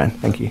got a great brain.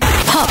 Thank you.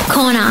 Pop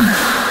Corner,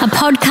 a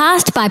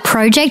podcast by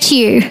Project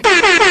U.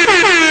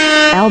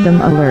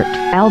 Album alert.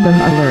 Album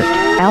alert.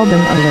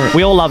 Album alert.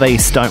 We all love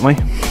East, don't we?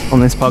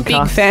 On this Big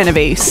podcast. fan of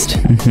East.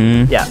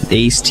 Yeah.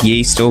 East,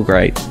 yeast, all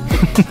great.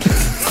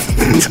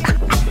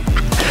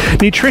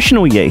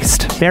 Nutritional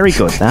yeast. Very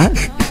good, that.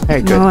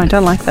 Very good. No, I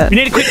don't like that. You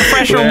need a quick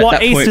refresher We're on at what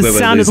that East point has where we're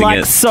sounded losing like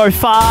it. so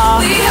far.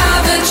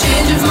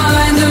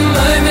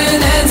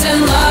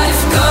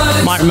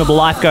 Might remember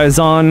Life Goes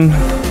On.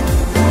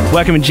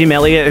 Working with Jim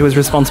Elliott, who was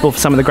responsible for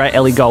some of the great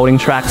Ellie Goulding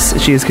tracks.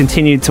 She has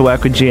continued to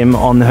work with Jim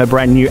on her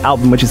brand new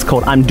album, which is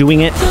called I'm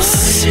Doing It.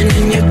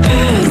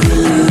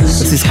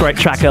 There's this great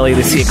track earlier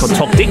this year called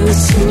Talk Deep.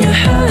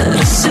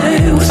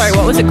 Sorry,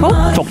 what was it called?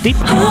 Talk Deep.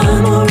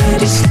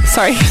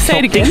 Sorry, say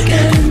it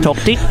again. Talk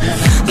Deep.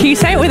 Can you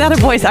say it without a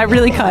voice? I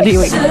really can't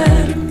hear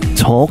it.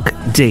 Talk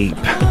Deep.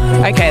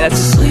 Okay,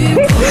 that's...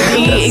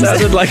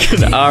 Sounded like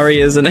an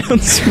Aria's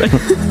announcement.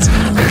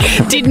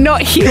 Did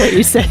not hear what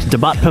you said.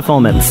 Debut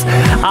performance.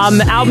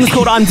 The album's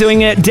called I'm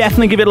Doing It.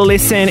 Definitely give it a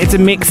listen. It's a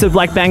mix of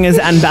like bangers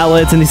and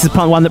ballads, and this is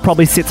one that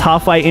probably sits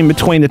halfway in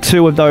between the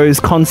two of those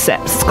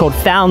concepts. It's called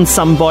Found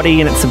Somebody,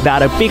 and it's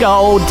about a big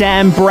old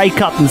damn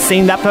breakup and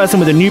seeing that person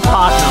with a new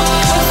partner.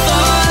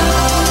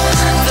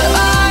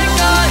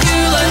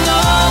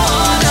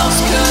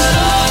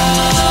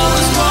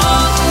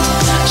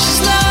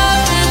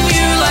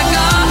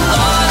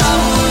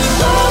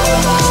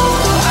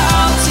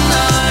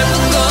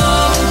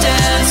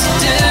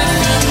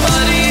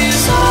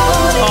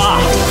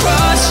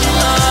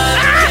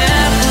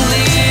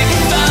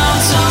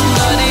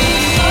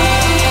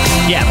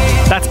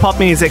 That's pop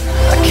music.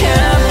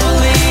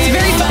 It's a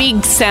very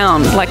big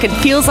sound. Like, it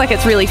feels like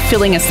it's really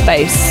filling a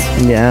space.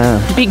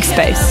 Yeah. Big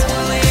space.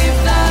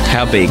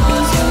 How big?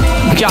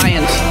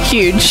 Giant.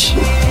 Huge.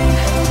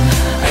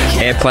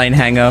 Airplane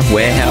hangar,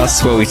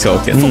 warehouse, what are we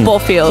talking? Football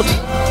field.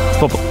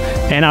 Football.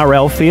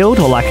 NRL field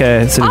or like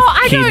a sort of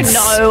I don't kids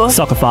know.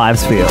 soccer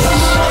fives field?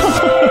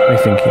 What are you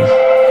thinking?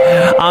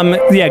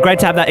 Yeah, great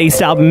to have that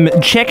East album.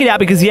 Check it out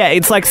because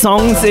it's like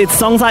songs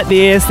like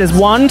this. There's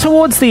one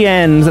towards the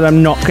end that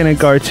I'm not going to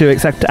go to,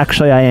 except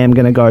actually I am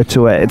going to go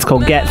to it. It's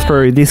called Get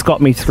Through. This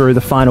got me through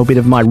the final bit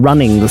of my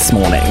running this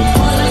morning.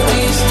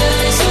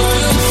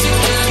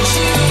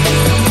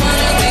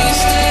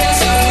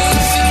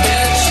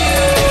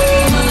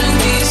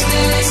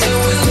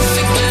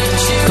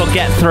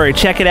 Get Through.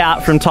 Check it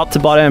out from top to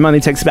bottom. Only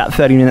takes about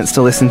 30 minutes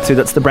to listen to.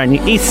 That's the brand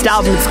new East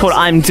album. It's called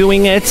I'm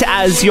Doing It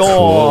as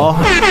your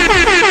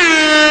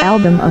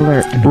Album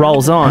alert.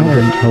 rolls on.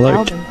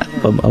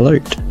 Album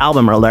alert.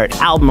 Album alert.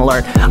 Album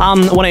alert. I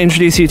want to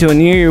introduce you to a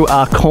new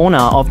corner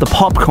of the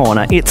Pop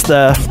Corner. It's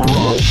the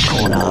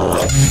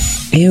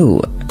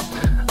Ew.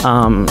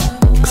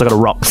 because I got a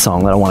rock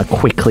song that I want to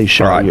quickly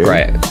show Right, you.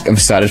 great. I'm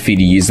excited for you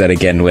to use that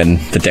again when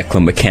the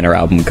Declan McKenna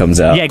album comes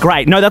out. Yeah,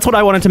 great. No, that's what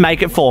I wanted to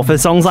make it for. For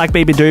songs like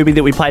Beebe Doobie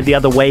that we played the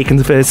other week,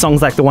 and for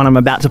songs like the one I'm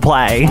about to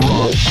play,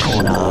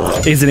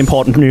 is an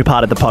important new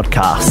part of the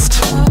podcast.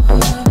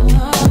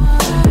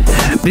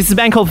 This is a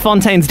band called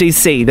Fontaines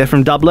DC. They're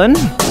from Dublin.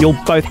 You'll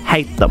both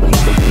hate them.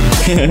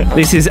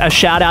 This is a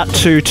shout out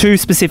to two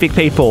specific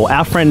people,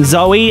 our friend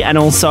Zoe and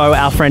also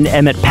our friend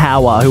Emmett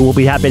Power, who will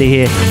be happy to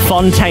hear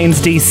Fontaines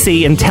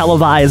DC and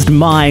Televised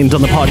Mind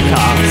on the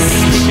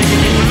podcast.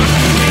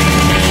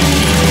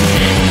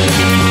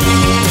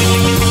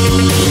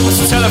 That's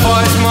a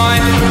televised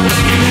mind.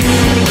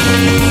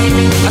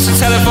 That's a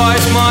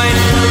televised mind.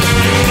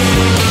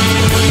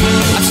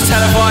 That's a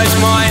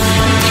televised mind.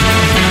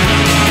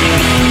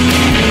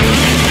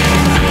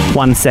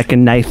 1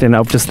 second, Nathan.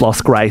 I've just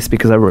lost Grace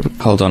because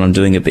Hold on, I'm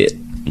doing a bit.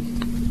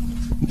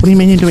 What do you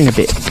mean you're doing a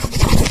bit?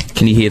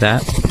 Can you hear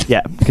that?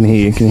 Yeah, can hear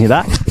you. Can you hear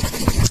that?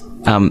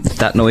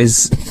 That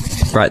noise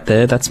right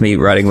there, that's me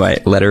writing my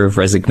letter of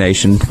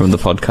resignation from the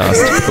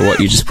podcast for what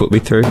you just put me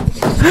through.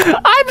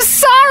 I'm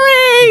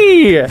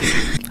sorry!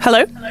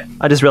 Hello?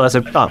 I just realised...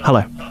 Oh,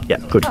 hello. Yeah,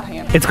 good.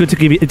 It's good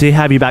to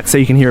have you back so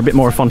you can hear a bit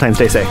more of Fontaine's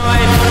DC.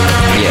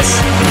 Yes.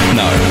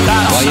 No.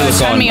 While you were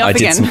gone, I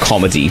did some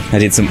comedy. I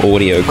did some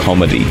audio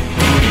comedy.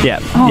 Yeah,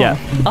 yeah.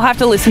 I'll have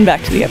to listen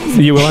back to the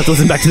episode. You will have to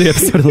listen back to the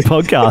episode of the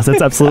podcast.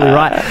 That's absolutely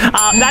right.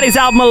 That is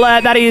Album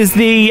Alert. That is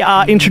the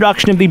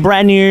introduction of the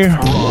brand new...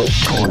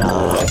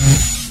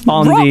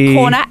 Rock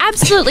Corner?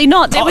 Absolutely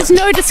not. There was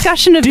no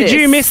discussion of this. Did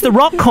you miss the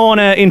Rock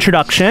Corner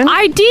introduction?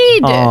 I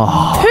did.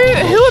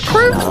 Who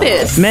approved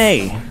this?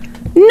 Me.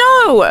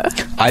 No.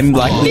 I'm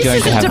likely going This to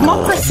is a have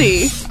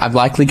democracy. I'm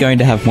likely going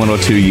to have 1 or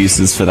 2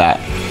 uses for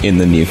that in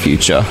the near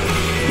future.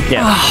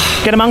 Yeah.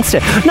 Get amongst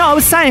it. No, I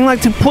was saying,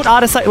 like, to put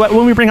artists like...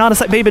 When we bring artists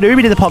like Bieber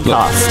Doobie to the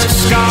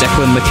podcast.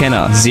 Declan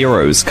McKenna,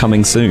 Zeros,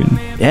 coming soon.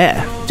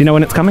 Yeah. Do you know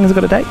when it's coming? Has it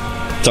got a date?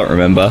 Don't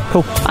remember.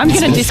 Cool. I'm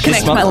going to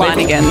disconnect my line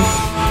again.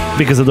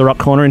 Because of the Rock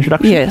Corner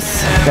introduction?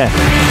 Yes. Yeah.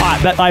 All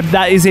right,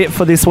 that is it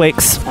for this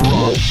week's...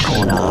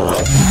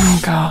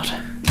 Oh, God.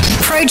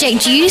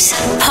 Project Juice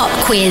Pop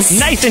Quiz.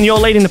 Nathan, you're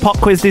leading the pop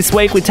quiz this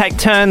week. We take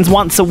turns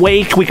once a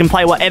week. We can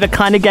play whatever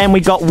kind of game we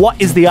got.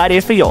 What is the idea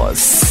for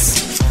yours?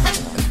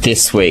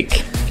 This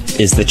week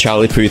is the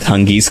Charlie Puth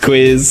Hungies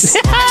quiz.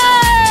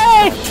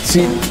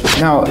 See,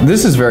 now,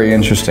 this is very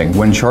interesting.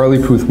 When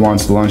Charlie Puth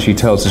wants lunch, he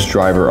tells his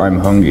driver,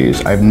 I'm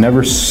Hungies. I've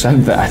never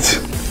said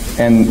that.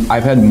 And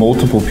I've had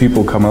multiple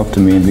people come up to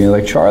me and be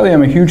like, Charlie,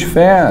 I'm a huge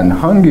fan,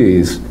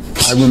 Hungies.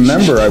 I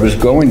remember I was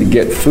going to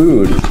get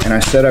food and I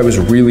said I was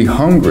really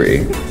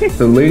hungry.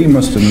 The lady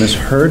must have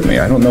misheard me.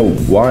 I don't know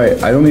why.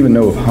 I don't even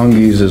know if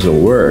Hungies is a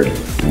word.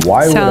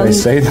 Why would I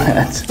say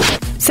that?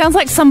 Sounds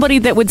like somebody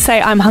that would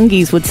say I'm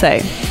Hungies would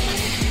say.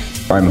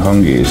 I'm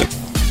Hungies.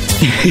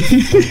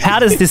 How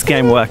does this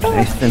game work,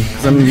 Nathan?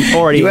 'Cause I'm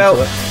already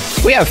into it.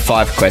 We have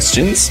 5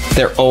 questions.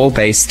 They're all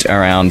based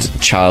around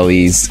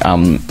Charlie's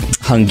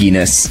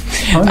hunginess.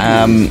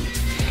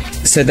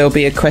 So there'll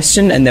be a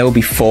question and there will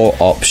be 4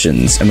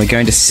 options, and we're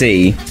going to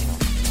see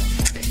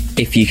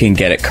if you can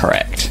get it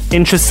correct.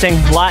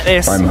 Interesting. Like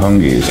this. I'm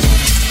Hungies.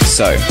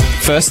 So,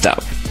 first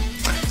up,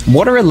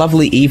 what are a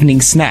lovely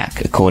evening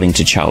snack according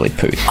to Charlie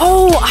Puth?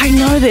 Oh, I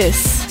know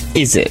this.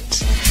 Is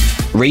it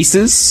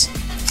Reese's,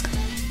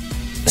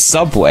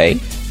 Subway,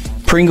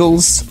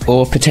 Pringles,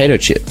 or potato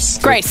chips?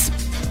 Grace.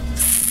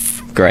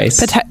 Grace.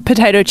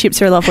 Potato chips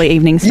are a lovely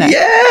evening snack.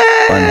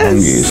 I'm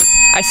Hungies.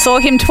 I saw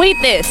him tweet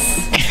this.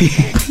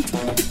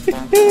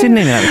 Didn't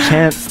even have a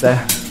chance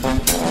there.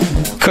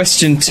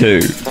 Question 2.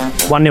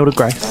 1-0 to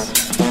Grace.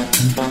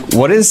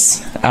 What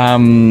is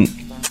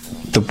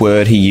the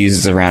word he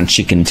uses around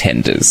chicken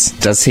tenders?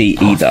 Does he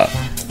either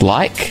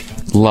like,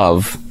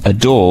 love,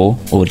 adore,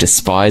 or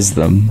despise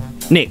them?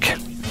 Nick.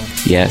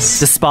 Yes.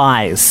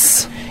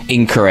 Despise.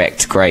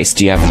 Incorrect. Grace,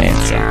 do you have an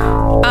answer?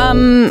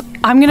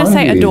 I'm going to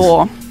say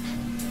adore.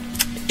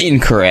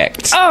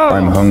 Incorrect. Oh.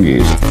 I'm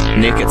Hungies.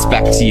 Nick, it's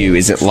back to you.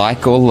 Is it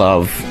like or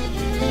love?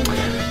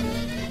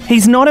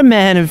 He's not a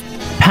man of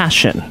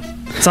passion,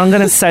 so I'm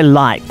going to say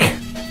like.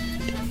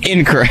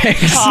 Incorrect.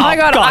 Oh my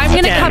God, I'm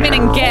going to come in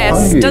and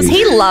guess. Hungies. Does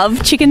he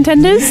love chicken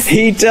tenders?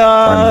 He I'm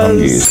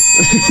does.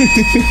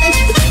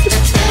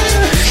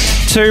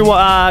 Hungies.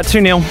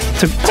 2-0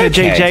 to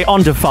GJ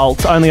on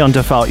default. Only on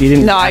default. You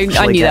didn't. No, I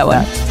actually knew get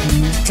that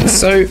one.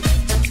 So,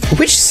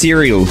 which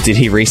cereal did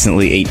he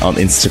recently eat on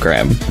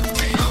Instagram?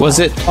 Was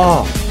it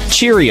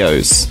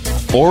Cheerios,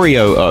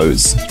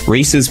 Oreo-O's,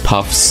 Reese's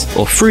Puffs,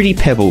 or Fruity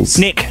Pebbles?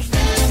 Nick.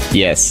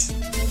 Yes.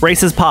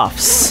 Reese's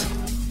Puffs.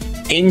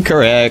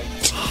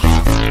 Incorrect.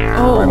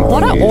 Oh,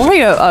 what are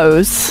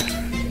Oreo-O's?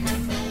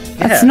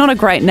 That's not a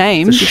great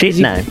name. It's a shit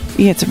name.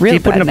 Yeah, it's a really Do you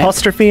put bad an name.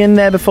 apostrophe in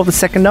there before the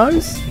second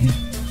O's?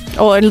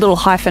 Or a little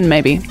hyphen,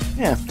 maybe.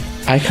 Yeah.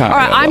 I can't All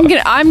right,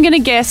 remember. I'm gonna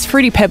guess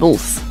Fruity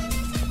Pebbles.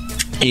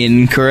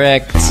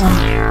 Incorrect.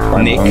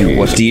 Nick, Hungies.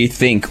 what do you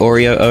think?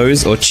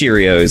 Oreo-O's or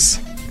Cheerios?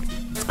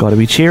 It's got to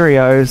be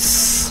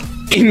Cheerios.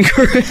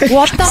 Incorrect.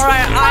 What the? All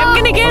right, I'm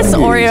gonna guess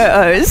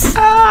Oreo-O's.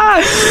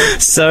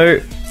 So,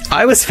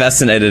 I was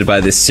fascinated by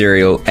this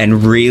cereal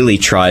and really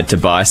tried to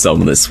buy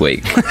some this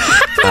week.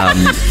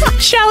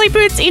 Charlie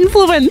Puth's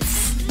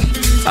influence.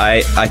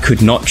 I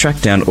could not track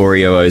down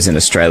Oreo-O's in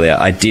Australia.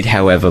 I did,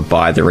 however,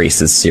 buy the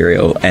Reese's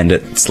cereal, and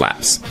it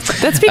slaps.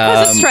 That's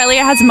because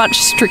Australia has much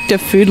stricter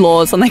food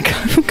laws and they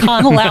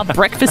can't allow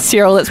breakfast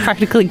cereal that's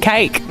practically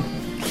cake.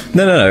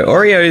 No.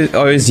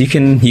 Oreo-O's you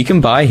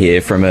can buy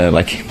here from a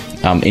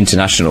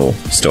international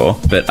store,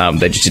 but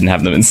they just didn't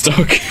have them in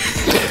stock.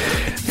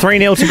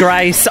 3-0 to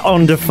Grace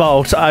on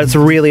default. It's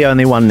really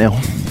only 1-0.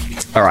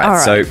 All right.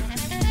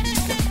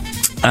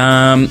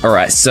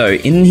 So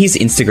in his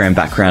Instagram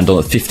background on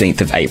the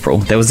 15th of April,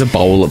 there was a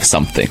bowl of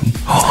something.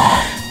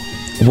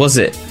 Was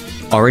it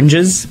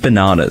oranges,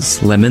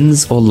 bananas,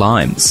 lemons, or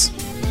limes?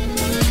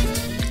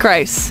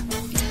 Grace.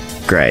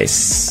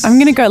 Grace. I'm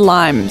gonna go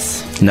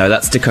limes. No,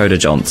 that's Dakota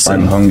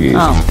Johnson. I'm Hungies.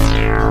 Oh.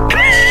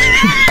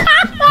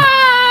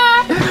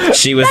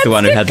 She was the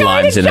one who had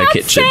limes in her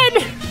kitchen.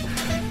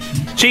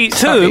 She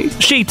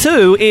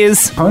too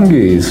is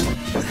Hungies.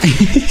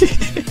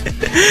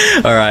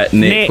 All right,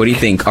 Nick, what do you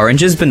think?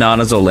 Oranges,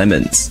 bananas, or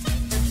lemons?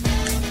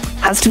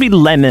 has to be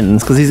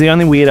lemons because he's the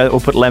only weirdo that will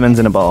put lemons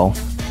in a bowl.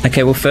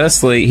 Okay, well,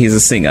 firstly, he's a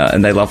singer,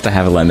 and they love to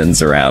have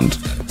lemons around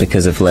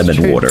because of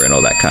lemon water and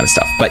all that kind of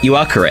stuff. But you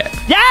are correct.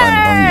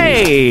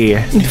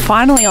 Yay!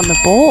 Finally on the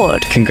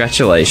board.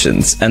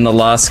 Congratulations. And the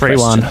last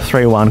 3-1, question.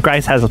 3-1.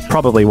 Grace has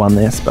probably won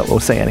this, but we'll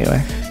see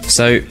anyway.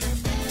 So,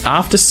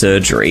 after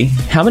surgery,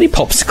 how many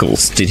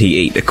popsicles did he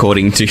eat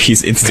according to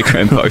his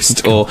Instagram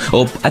post, or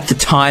at the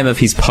time of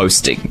his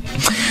posting?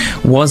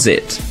 Was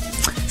it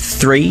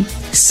 3,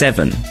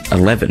 7,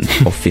 11,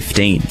 or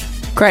 15?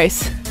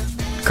 Grace.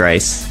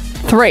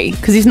 3,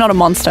 because he's not a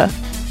monster.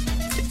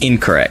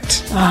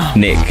 Incorrect.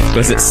 Nick,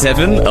 was it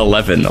 7,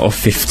 11, or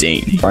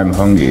 15? I'm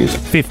Hungies.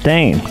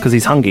 15, because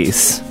he's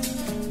Hungies.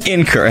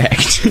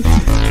 Incorrect.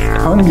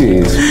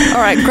 Hungies.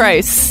 All right,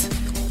 Grace.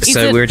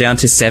 So we're down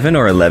to 7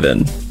 or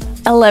 11?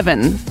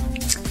 11.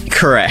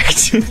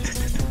 Correct.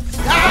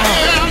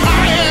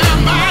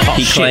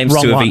 He claims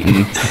wrong to have one.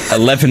 eaten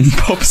 11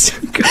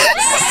 popsicles.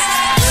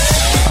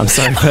 I'm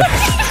sorry for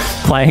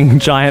playing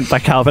Giant by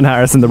Calvin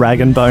Harris and the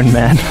Rag and Bone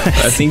Man.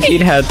 I think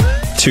he'd had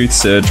tooth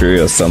surgery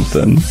or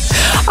something.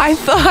 I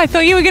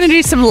thought you were going to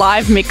do some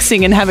live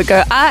mixing and have it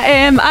go, I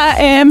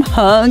am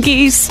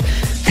Hungies.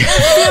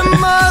 Your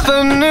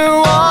mother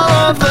knew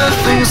all the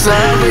things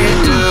that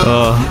we do.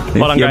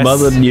 Well done, Your Grace.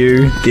 mother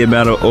knew the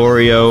amount of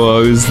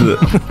Oreos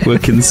that were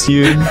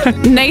consumed.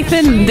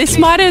 Nathan, this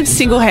might have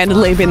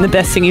single-handedly been the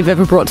best thing you've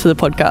ever brought to the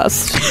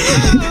podcast.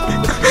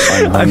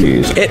 I'm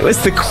Hungies. It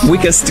was the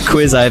quickest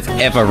quiz I've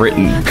ever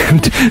written.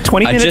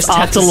 20 I minutes just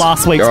had after to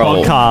last week's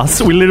scroll.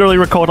 podcast. We literally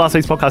recorded last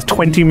week's podcast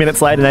 20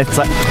 minutes later. Nathan's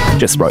like,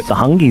 just wrote the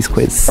Hungies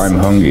quiz. I'm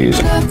Hungies.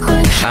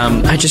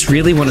 I just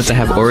really wanted to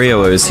have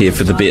Oreos here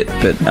for the bit,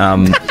 but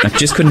I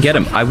just couldn't get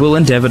them. I will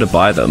endeavour to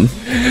buy them.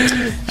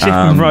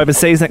 Shipping from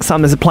overseas next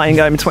time there's a plane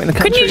going between the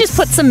countries. Couldn't you just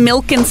put some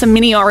milk in some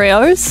mini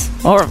Oreos?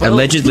 Or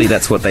Allegedly,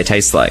 that's what they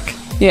taste like.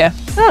 Yeah.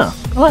 Oh,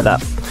 I like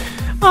that.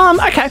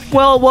 Okay,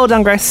 well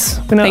done, Grace.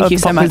 Thank you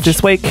so pop quiz much.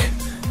 this week.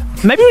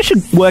 Maybe we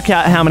should work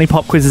out how many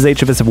pop quizzes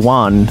each of us have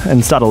won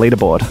and start a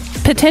leaderboard.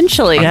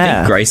 Potentially. I Yeah.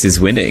 think Grace is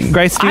winning.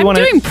 Grace, do you I'm want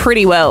to... doing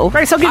pretty well.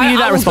 Grace, I'll give you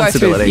that I will go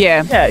responsibility. through-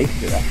 yeah. Yeah, you can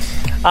do that.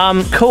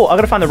 Cool. I've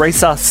got to find the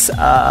Resus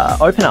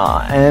opener,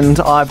 and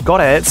I've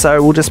got it,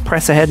 so we'll just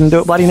press ahead and do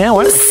it bloody now,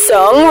 won't we?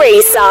 Song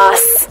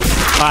resource.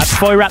 All right,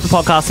 before we wrap the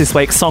podcast this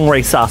week, Song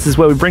Resus is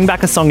where we bring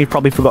back a song you've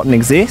probably forgotten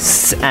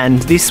exists,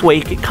 and this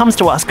week it comes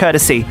to us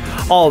courtesy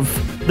of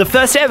the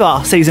first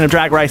ever season of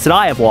Drag Race that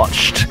I have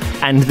watched,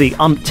 and the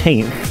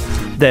umpteenth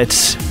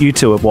that you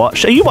two have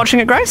watched. Are you watching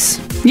it, Grace?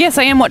 Yes,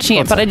 I am watching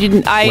it, but I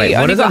didn't. I Wait,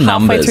 what only are the got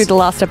halfway numbers? through the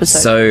last episode.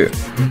 So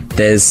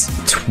there's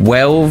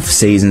 12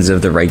 seasons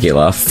of the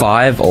regular,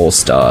 5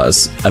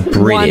 All-Stars, a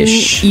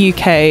British. 1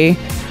 UK.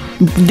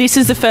 This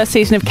is the first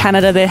season of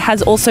Canada. There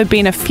has also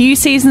been a few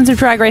seasons of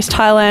Drag Race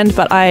Thailand,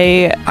 but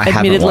I haven't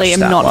admittedly watched am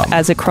that not one.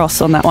 as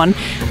across on that one.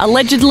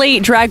 Allegedly,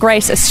 Drag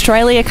Race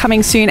Australia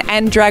coming soon,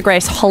 and Drag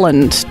Race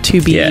Holland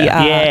to be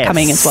Yes.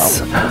 coming as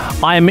well.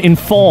 I am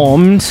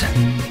informed,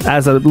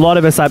 as a lot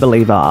of us I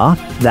believe are,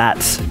 that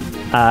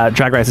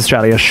Drag Race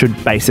Australia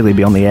should basically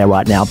be on the air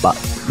right now, but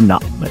no,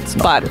 it's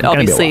not. But It's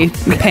gonna be a obviously,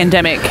 while. the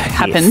pandemic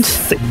happened.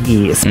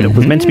 Yes, but it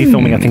was meant to be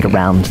filming, I think,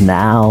 around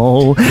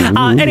now.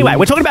 Anyway,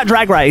 we're talking about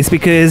Drag Race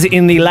because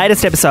in the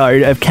latest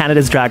episode of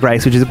Canada's Drag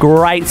Race, which is a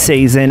great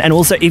season, and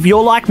also if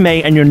you're like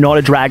me and you're not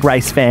a Drag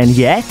Race fan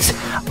yet,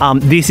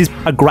 this is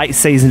a great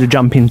season to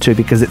jump into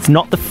because it's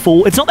not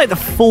like the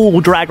full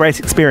Drag Race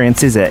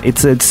experience, is it?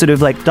 It's a sort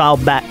of like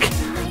dialed back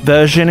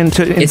version in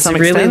It's some a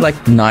really extent.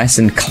 like nice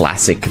and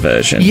classic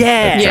version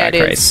Yeah. of Yeah, Drag it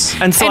is. Race.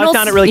 And so And I also-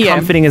 found it really yeah.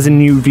 comforting as a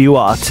new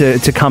viewer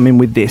to come in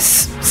with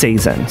this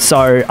season.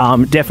 So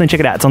definitely check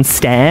it out. It's on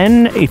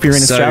Stan if you're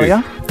in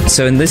Australia.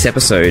 So in this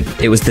episode,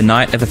 it was the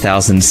night of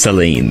 1,000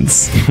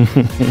 Celines.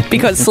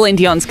 Because Celine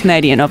Dion's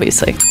Canadian,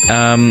 obviously.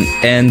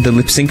 And the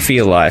lip sync for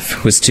your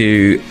life was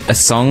to a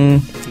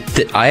song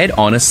that I had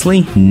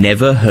honestly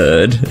never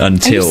heard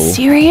until... Are you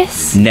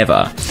serious?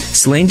 Never.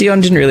 Celine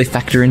Dion didn't really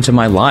factor into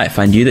my life.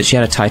 I knew that she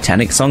had a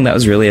Titanic song. That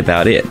was really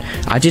about it.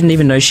 I didn't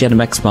even know she had a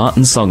Max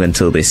Martin song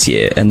until this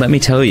year. And let me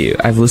tell you,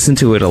 I've listened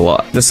to it a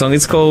lot. The song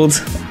is called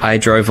I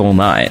Drove All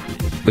Night,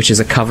 which is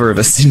a cover of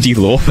a Cyndi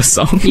Lauper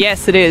song.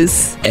 Yes, it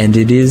is. And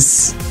it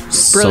is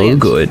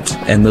Brilliant. so good.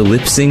 And the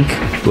lip sync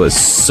was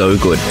so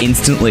good.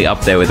 Instantly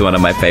up there with one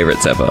of my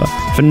favourites ever.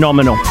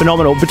 Phenomenal.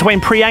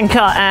 Between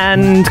Priyanka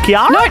and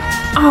Kiara? No.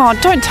 Oh,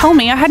 don't tell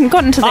me. I hadn't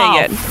gotten to there Oh,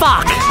 yet.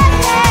 fuck.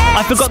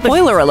 I forgot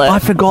Spoiler alert. I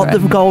forgot the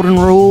golden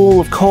rule,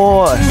 of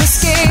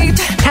course.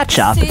 Catch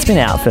up. It's been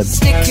out for a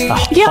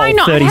Yeah, whole I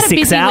know. I had a 36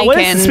 busy hours.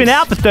 weekend. It's been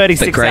out for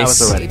 36 But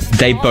Grace, hours already.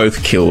 they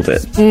both killed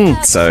it.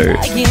 So,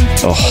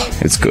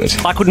 it's good.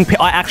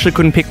 I actually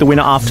couldn't pick the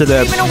winner after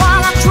it.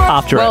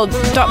 Well,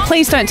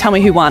 please don't tell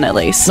me who won at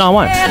least. No,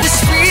 I won't.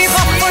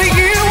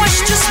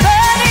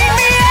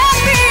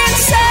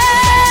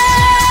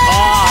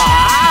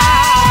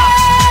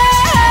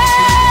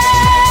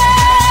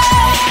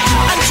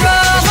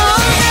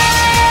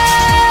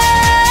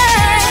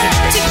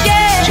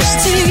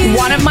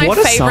 my What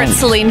a favourite song.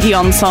 Celine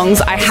Dion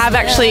songs. I have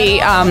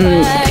actually,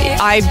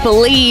 I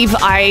believe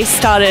I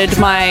started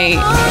my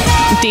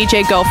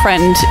DJ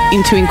girlfriend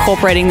into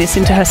incorporating this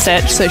into her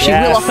set, so she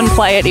will often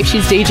play it if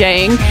she's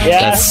DJing.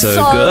 That's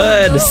so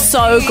good.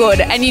 So good.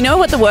 And you know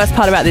what the worst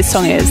part about this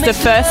song is? The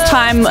first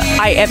time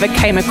I ever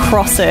came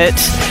across it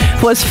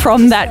was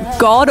from that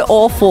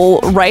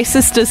god-awful,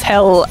 racist as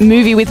hell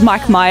movie with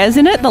Mike Myers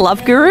in it, The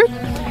Love Guru.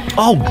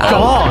 Oh,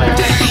 God.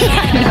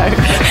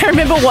 I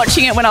remember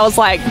watching it when I was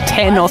like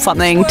 10 or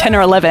something, 10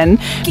 or 11.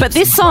 But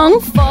this song,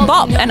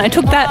 bop, and I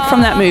took that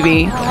from that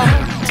movie.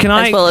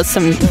 As well as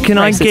some Can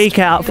I racist geek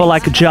out for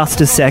like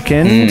just a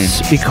second?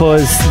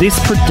 Because this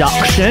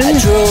production,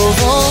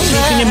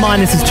 keeping in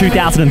mind this is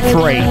 2003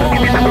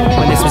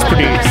 when this was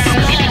produced.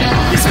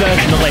 This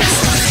version at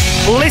least.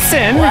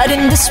 Listen. What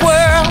in this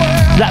world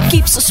that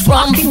keeps us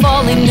from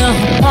falling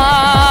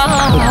apart?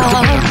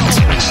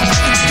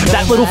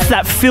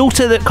 That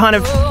filter that kind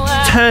of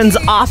turns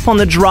up on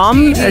the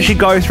drum as you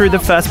go through the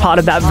first part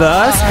of that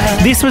verse.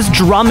 This was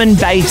drum and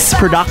bass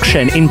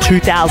production in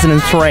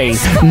 2003.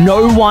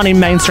 No one in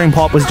mainstream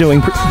pop was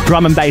doing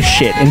drum and bass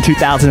shit in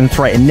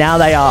 2003, and now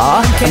they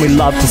are, and we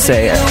love to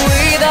see it.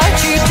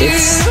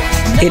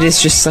 It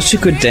is just such a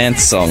good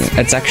dance song.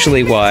 It's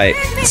actually why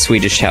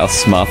Swedish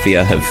House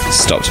Mafia have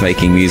stopped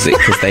making music,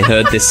 because they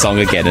heard this song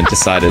again and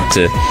decided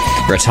to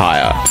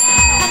retire.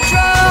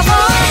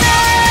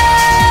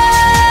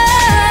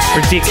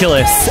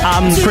 Ridiculous.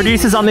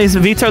 Producers on this,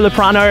 Vito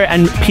Loprano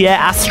and Pierre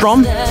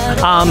Astrom.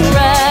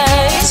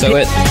 So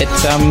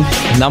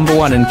it's number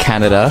 1 in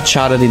Canada,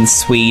 charted in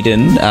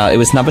Sweden. It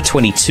was number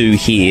 22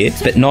 here,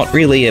 but not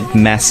really a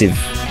massive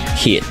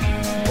hit.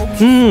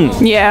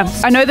 Yeah,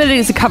 I know that it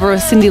is a cover of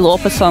a Cyndi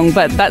Lauper song,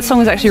 but that song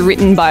was actually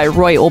written by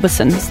Roy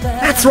Orbison.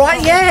 That's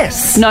right,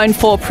 yes. Known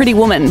for Pretty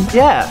Woman.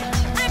 Yeah.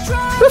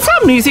 That's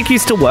how music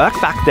used to work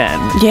back then.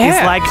 Yeah.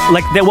 It's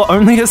like there were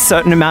only a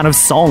certain amount of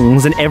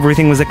songs and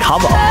everything was a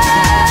cover.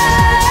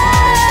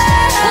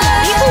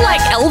 People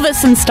like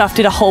Elvis and stuff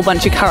did a whole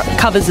bunch of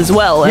covers as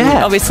well,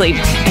 and obviously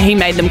he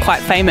made them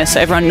quite famous, so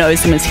everyone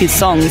knows them as his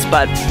songs,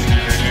 but...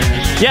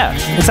 Yeah,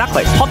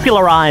 exactly.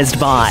 Popularised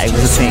by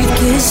was the thing.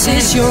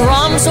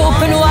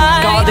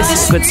 God, this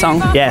is a good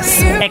song.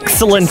 Yes,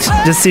 excellent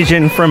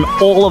decision from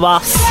all of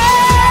us.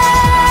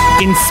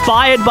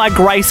 Inspired by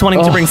Grace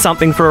wanting to bring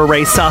something for a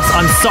resus.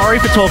 I'm sorry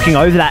for talking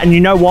over that. And you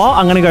know what?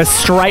 I'm going to go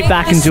straight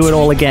back and do it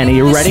all again. Are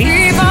you ready?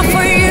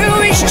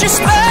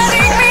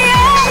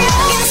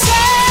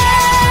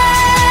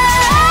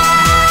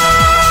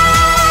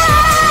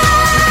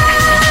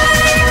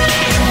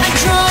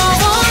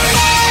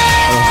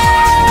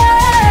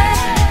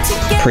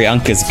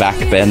 Priyanka's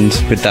backbend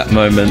with that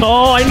moment.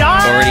 Oh, I know!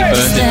 Already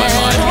burned in my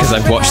mind because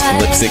I've watched the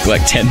lip sync like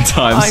 10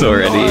 times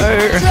already.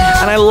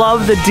 And I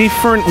love the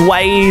different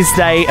ways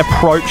they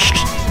approached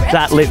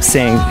that lip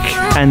sync.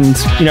 And,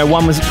 you know,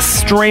 one was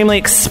extremely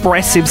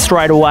expressive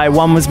straight away.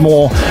 One was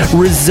more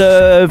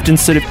reserved and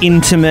sort of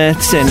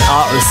intimate. And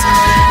it was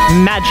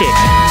magic.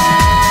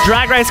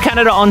 Drag Race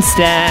Canada on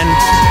Stan.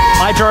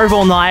 I Drove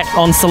All Night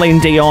on Celine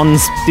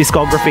Dion's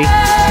discography.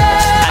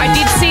 I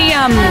did see,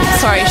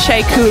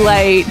 Shea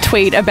Coulee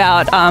tweet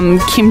about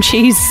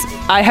Kimchi's.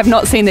 I have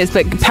not seen this,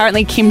 but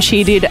apparently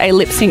Kimchi did a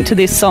lip sync to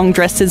this song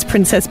dressed as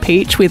Princess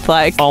Peach with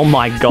like oh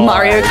my god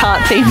Mario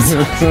Kart themes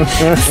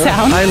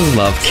sound. I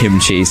love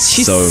Kimchi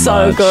so much.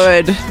 So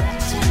good.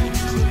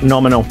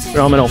 Phenomenal.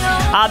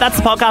 That's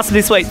the podcast for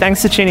this week.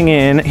 Thanks for tuning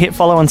in. Hit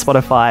follow on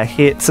Spotify.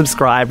 Hit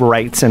subscribe,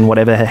 rate, and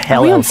whatever the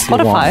hell else you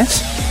want. Are we on Spotify?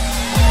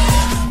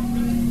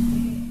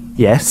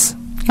 Yes.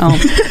 Oh.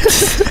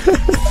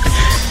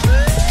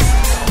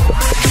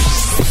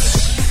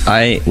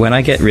 When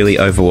I get really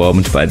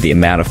overwhelmed by the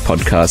amount of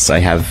podcasts I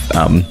have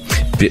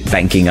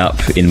banking up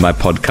in my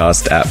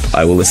podcast app,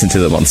 I will listen to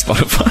them on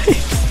Spotify.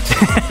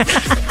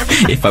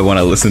 If I want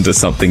to listen to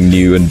something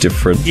new and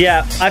different.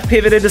 Yeah, I've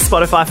pivoted to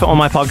Spotify for all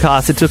my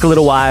podcasts. It took a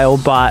little while,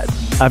 but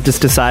I've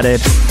just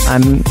decided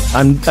I'm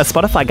a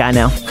Spotify guy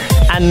now.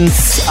 And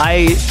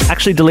I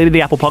actually deleted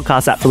the Apple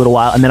Podcast app for a little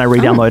while, and then I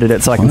re-downloaded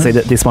it so I can see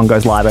that this one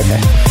goes live okay.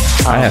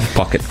 I have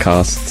Pocket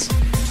Casts.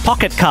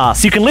 Pocket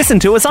Casts. You can listen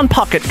to us on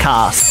Pocket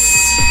Casts.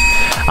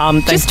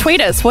 Just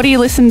tweet us. What do you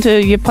listen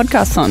to your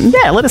podcasts on?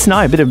 Yeah, let us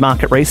know. A bit of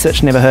market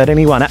research. Never heard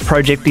anyone at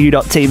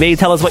projectu.tv.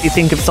 Tell us what you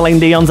think of Celine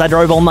Dion's I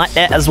Drove All Night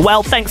there as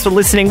well. Thanks for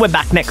listening. We're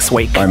back next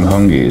week. I'm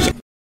Hungies.